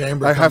 Elimination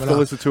Chamber. I have to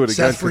listen to it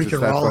again. Seth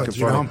freaking Rollins,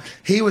 you know,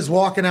 he was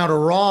walking out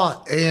of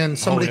Raw, and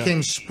somebody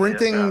came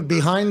sprinting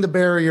behind the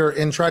barrier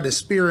and tried to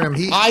spear him.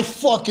 I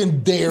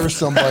fucking dare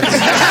somebody.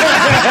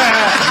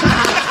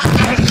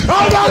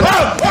 Oh no!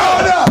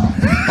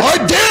 I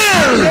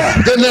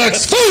dare the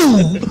next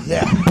fool.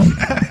 Yeah.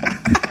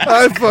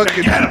 I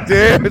fucking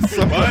dare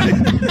somebody.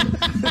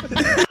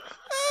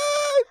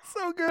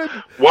 So good.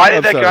 Why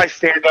did that guy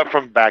stand up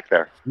from back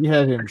there? You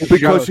had him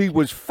because he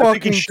was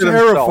fucking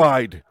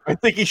terrified. I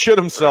think he shit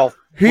himself.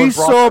 He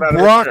saw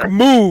Brock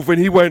move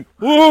and he went,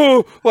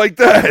 "Whoa!" like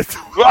that.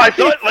 Well, I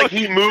thought like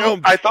he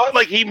moved. I thought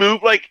like he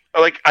moved like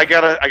I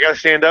gotta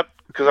stand up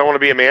because I want to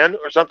be a man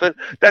or something.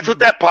 That's what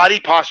that body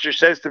posture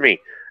says to me.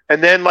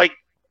 And then like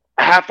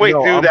halfway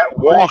through I'm that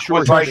walk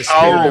was like,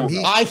 oh,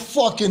 I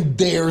fucking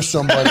dare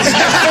somebody.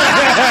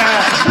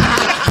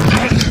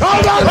 oh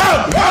my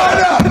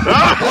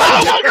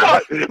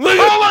god!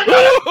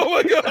 Oh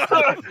my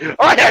god!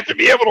 I have to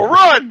be able to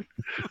run.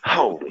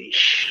 Holy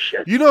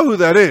shit! You know who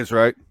that is,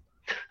 right?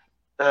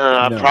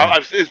 No.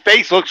 His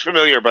face looks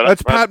familiar, but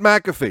That's Pat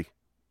McAfee.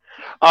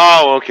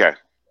 Oh, okay.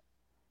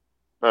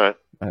 All right.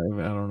 I don't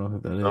know who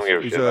that Don't is. give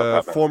a He's shit a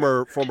about that.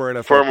 former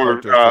NFL Former,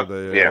 punter for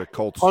the yeah.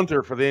 Colts.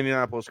 Punter for the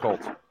Indianapolis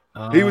Colts.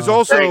 He was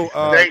also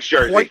Thanks,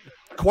 Jersey.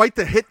 quite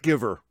the hit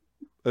giver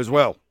as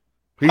well.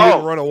 He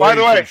didn't run away by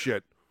the way, from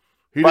shit.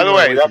 By the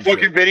way, that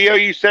fucking video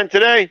you sent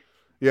today.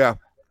 Yeah.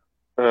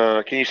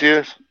 Can you see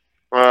this?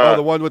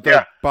 The one with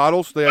the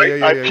bottles. Yeah,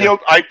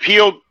 I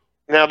peeled.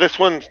 Now this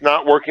one's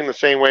not working the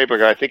same way,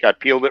 but I think I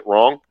peeled it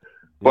wrong.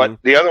 But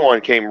the other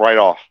one came right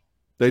off.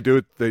 They do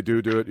it. They do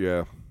it.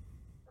 Yeah.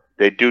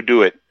 They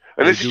do it.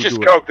 And this is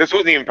just Coke. This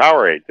wasn't even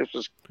Powerade. This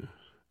was.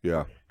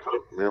 Yeah.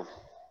 Coke. Yeah.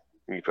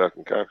 You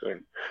fucking cock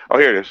ring. Oh,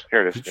 here it is.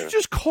 Here it is. Did you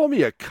just call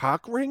me a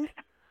cock ring?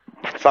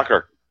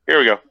 Sucker. Here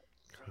we go.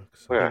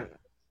 Look at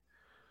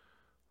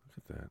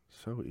that.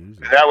 So easy.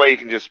 That way you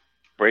can just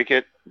break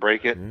it.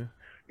 Yeah.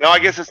 No, I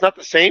guess it's not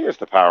the same as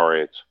the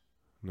Powerades.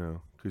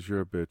 No, because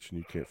you're a bitch and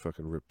you can't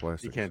fucking rip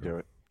plastic. You can't do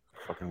it.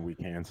 Fucking weak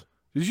hands.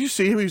 Did you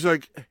see him? He's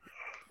like,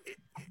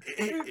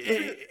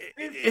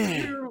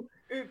 I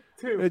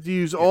had to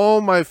use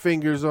all my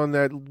fingers on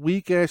that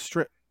weak ass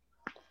strip.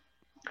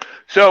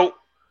 So,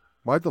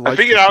 why'd the I lights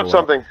figured just out go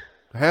something.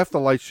 Half the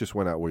lights just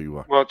went out where you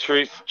are. Well,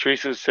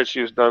 Teresa said she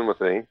was done with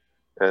me,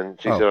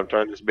 and she said, I'm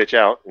trying this bitch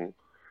out, and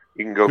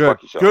you can go Good.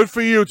 fuck yourself. Good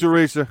for you,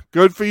 Teresa.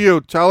 Good for you.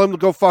 Tell him to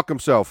go fuck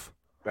himself.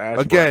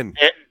 Again.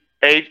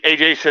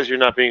 AJ says you're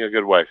not being a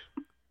good wife.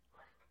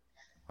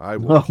 I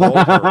will call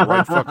her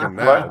right fucking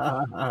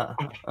now.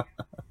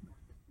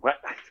 What?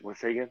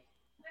 What's that again?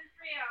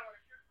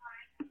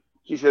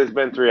 She says it's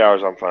been 3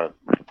 hours, I'm fine.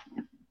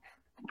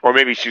 Or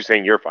maybe she's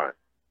saying you're fine.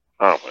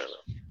 I don't know.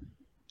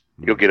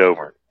 You'll get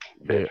over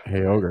it.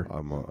 Hey, Ogre.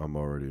 I'm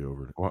already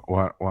over it.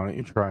 Why don't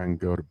you try and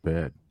go to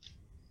bed?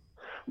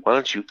 Why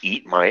don't you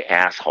eat my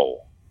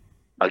asshole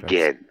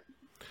again?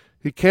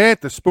 He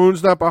can't. The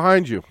spoon's not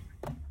behind you.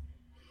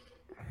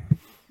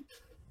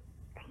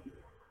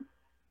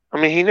 I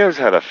mean, he knows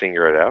how to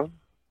finger it out.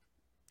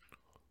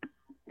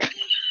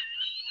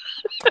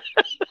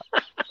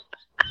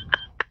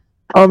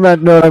 On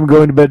that note, I'm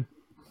going to bed.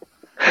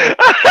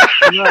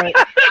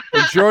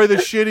 Enjoy the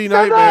shitty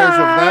nightmares of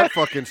that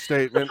fucking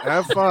statement.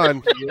 Have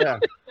fun. Yeah.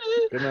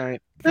 Good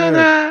night. Good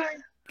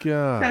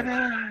God.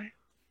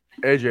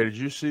 AJ, did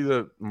you see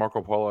the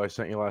Marco Polo I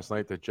sent you last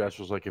night that Jess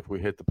was like, if we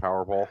hit the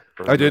Powerball?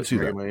 I did see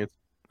that. Millions?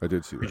 I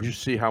did see that. Did you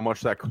see how much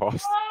that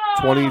cost?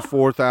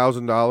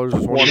 $24,000 or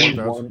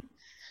 $21,000.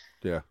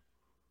 Yeah.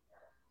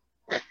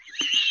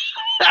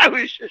 I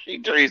was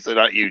shushing Teresa,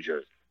 not you,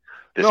 Jersey.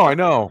 No, I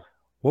know.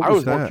 What I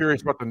was more that?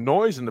 curious about the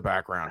noise in the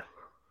background.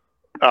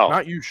 Oh.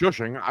 Not you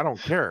shushing. I don't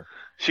care.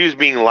 She was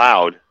being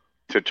loud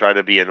to try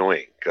to be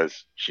annoying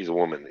because she's a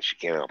woman and she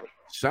can't help it.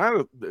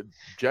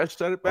 Jess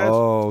said it best.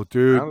 Oh,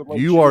 dude, Sounded like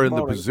you she are was in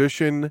the moaning.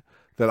 position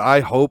that I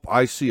hope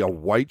I see a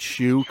white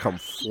shoe come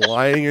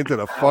flying into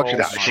the fucking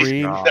No,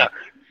 screen.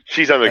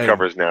 she's under and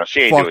covers now.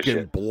 She ain't doing fucking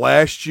shit.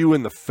 blast you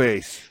in the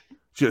face.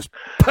 Just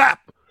pop.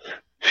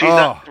 She's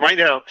not right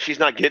now. She's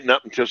not getting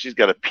up until she's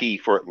got to pee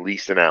for at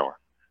least an hour.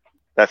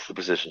 That's the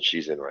position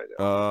she's in right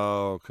now.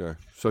 Oh, okay.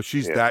 So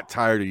she's that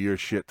tired of your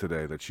shit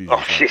today that she's. Oh,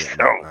 just not she's getting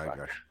so.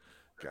 up.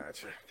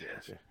 Gotcha.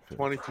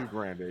 22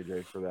 grand,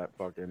 AJ, for that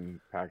fucking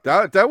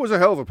package. That was a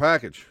hell of a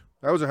package.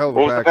 That was a hell of a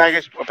What was the package.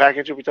 package? What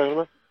package are we talking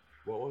about?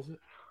 What was it?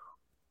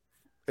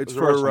 It's It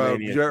for was a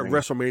WrestleMania thing.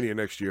 WrestleMania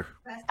next year.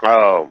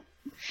 Oh,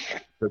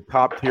 The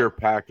top tier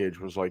package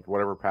was like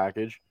whatever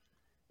package.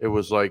 It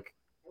was like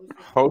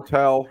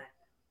hotel,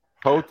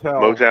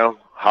 motel,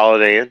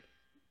 Holiday Inn.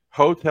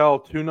 hotel,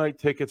 2-night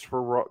tickets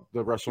for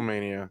the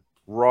WrestleMania,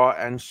 Raw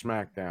and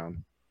SmackDown,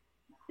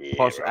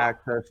 plus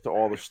access to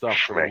all the stuff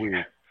for the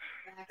week.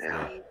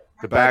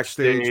 The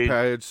Backstage backstage,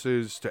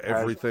 passes to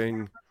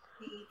everything.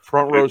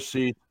 front row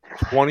seat,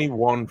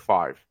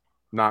 21.5,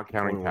 not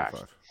counting tax.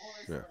 21.5.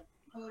 Yeah.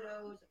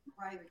 Photos,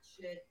 private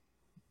shit.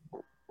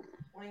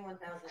 $21,000.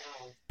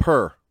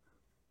 Per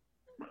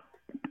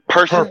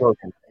Person.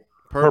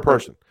 per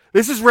person.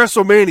 This is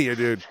WrestleMania,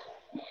 dude.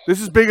 This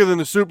is bigger than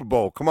the Super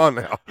Bowl. Come on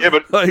now. Yeah,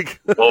 but like,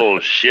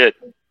 oh shit.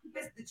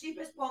 The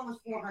cheapest one was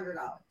 $400.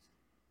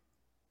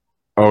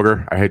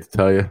 Ogre, I hate to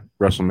tell you,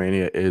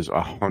 WrestleMania is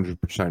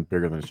 100%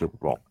 bigger than the Super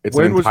Bowl. It's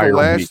when an was the entire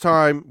last week.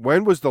 time?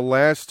 When was the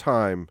last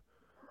time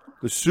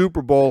the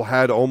Super Bowl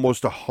had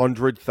almost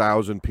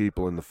 100,000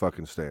 people in the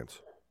fucking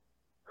stands?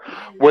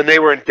 When they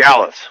were in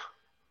Dallas.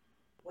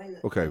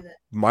 Okay,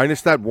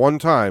 minus that one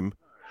time.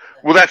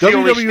 Well, that's the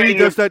only WWE stadium.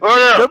 does that.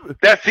 No.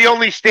 That's the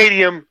only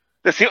stadium.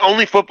 That's the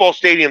only football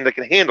stadium that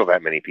can handle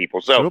that many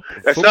people. So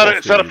it's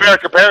not a fair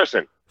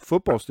comparison.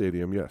 Football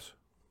stadium, yes.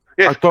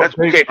 Yes, that's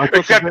okay.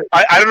 Except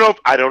I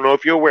don't know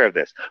if you're aware of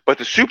this, but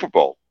the Super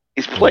Bowl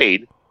is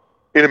played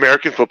in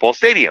American football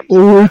stadiums.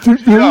 Oh, I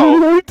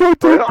thought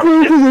they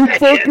played in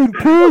fucking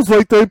pools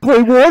like they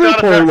play water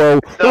polo.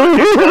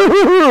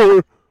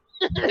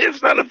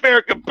 It's not a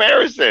fair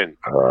comparison.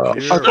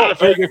 It's not a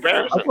fair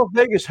comparison. I thought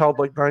Vegas held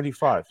like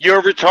 95.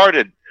 You're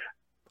retarded.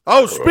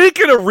 Oh,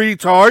 speaking of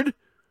retard.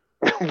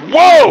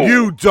 Whoa!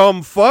 You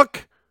dumb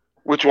fuck.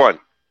 Which one?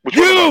 Which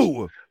you!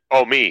 One?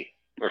 Oh, me.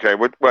 Okay,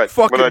 what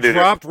fucking did I do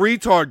dropped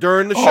retard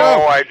during the show.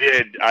 Oh, I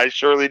did. I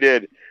surely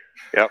did.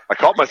 Yep. I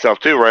caught myself,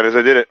 too, right as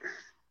I did it.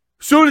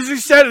 As soon as he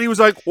said it, he was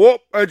like,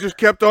 whoop, I just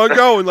kept on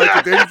going like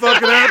it didn't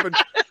fucking happen.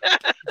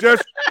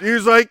 He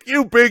was like,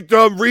 you big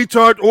dumb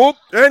retard. Whoop.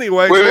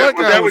 Anyway, Wait,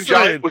 so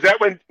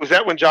was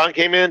that when John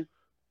came in?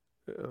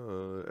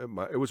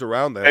 It was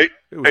around that.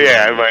 It might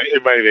have been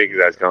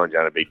because I was calling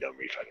John a big dumb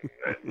retard.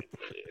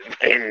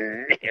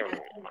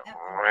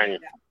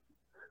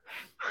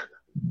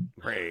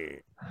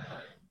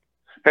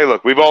 Hey,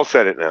 look, we've all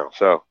said it now,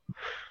 so.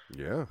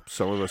 Yeah,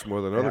 some of us more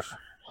than others.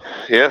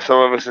 Yeah, some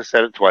of us have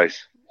said it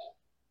twice.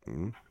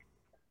 Mm-hmm.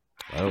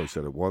 I only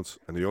said it once,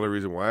 and the only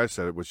reason why I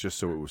said it was just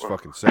so it was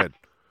fucking said.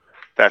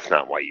 That's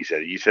not why you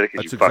said it. You said it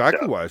because you fucked up. That's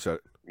exactly why I said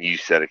it. You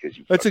said it because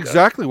you That's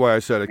exactly why I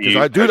said it.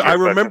 Because I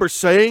remember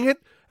saying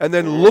it and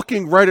then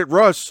looking right at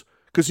Russ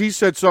because he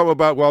said something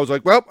about, I was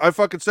like, well, I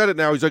fucking said it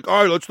now. He's like,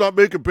 all right, let's not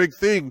make a big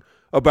thing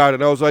about it.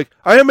 And I was like,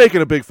 I am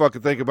making a big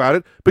fucking thing about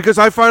it because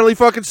I finally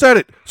fucking said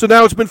it. So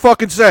now it's been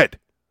fucking said.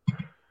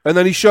 And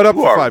then he shut up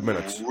for 5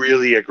 minutes.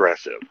 Really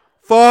aggressive.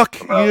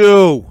 Fuck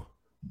you.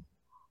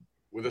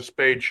 With a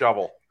spade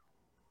shovel.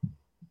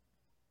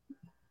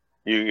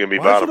 You can be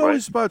Why bottom is it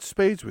always right. about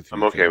spades with you?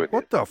 I'm okay with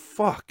What the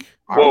fuck?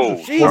 Whoa.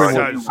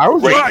 Jesus. I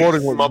was just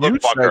quoting racist what you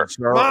said,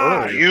 sir.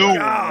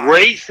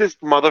 Racist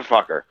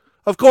motherfucker.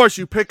 Of course,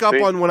 you pick up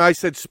on when I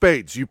said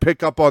spades. You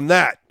pick up on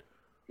that.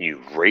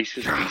 You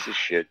racist piece of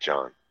shit,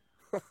 John.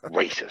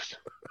 Racist.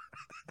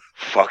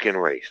 Fucking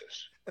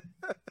racist.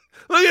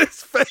 Look at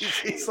his face.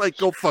 He's like,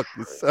 go fuck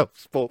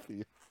yourselves, both of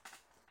you.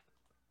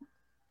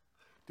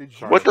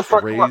 What the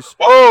fuck? Raise?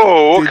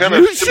 Whoa, what Did kind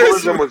you of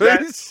symbolism was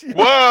that? raise?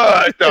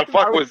 What the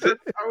fuck was it?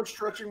 I was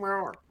stretching my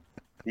arm.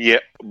 Yeah.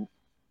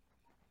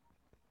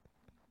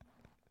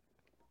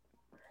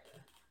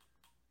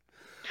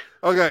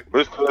 Okay.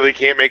 They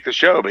can't make the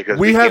show because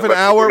We have an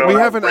hour. We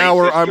have an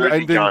hour. I'm Jersey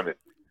ending. John.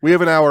 We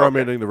have an hour. I'm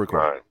Okay. ending the All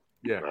recording. right.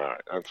 Yeah. All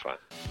right. That's fine.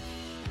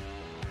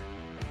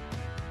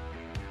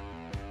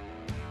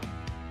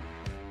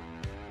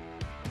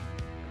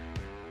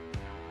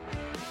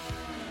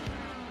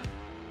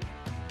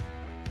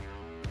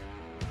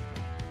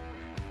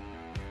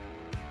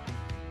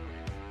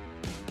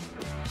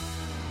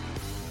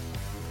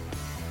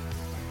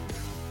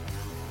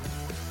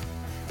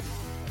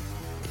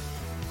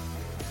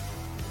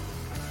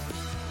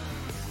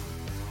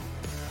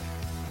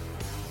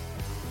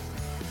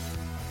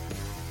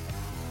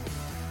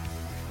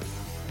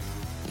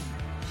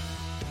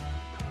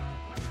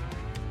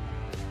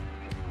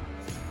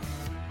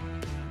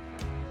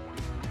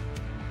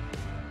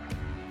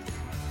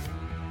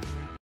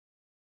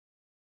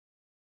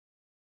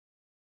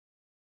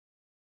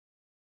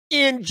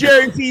 In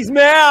Jersey's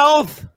mouth.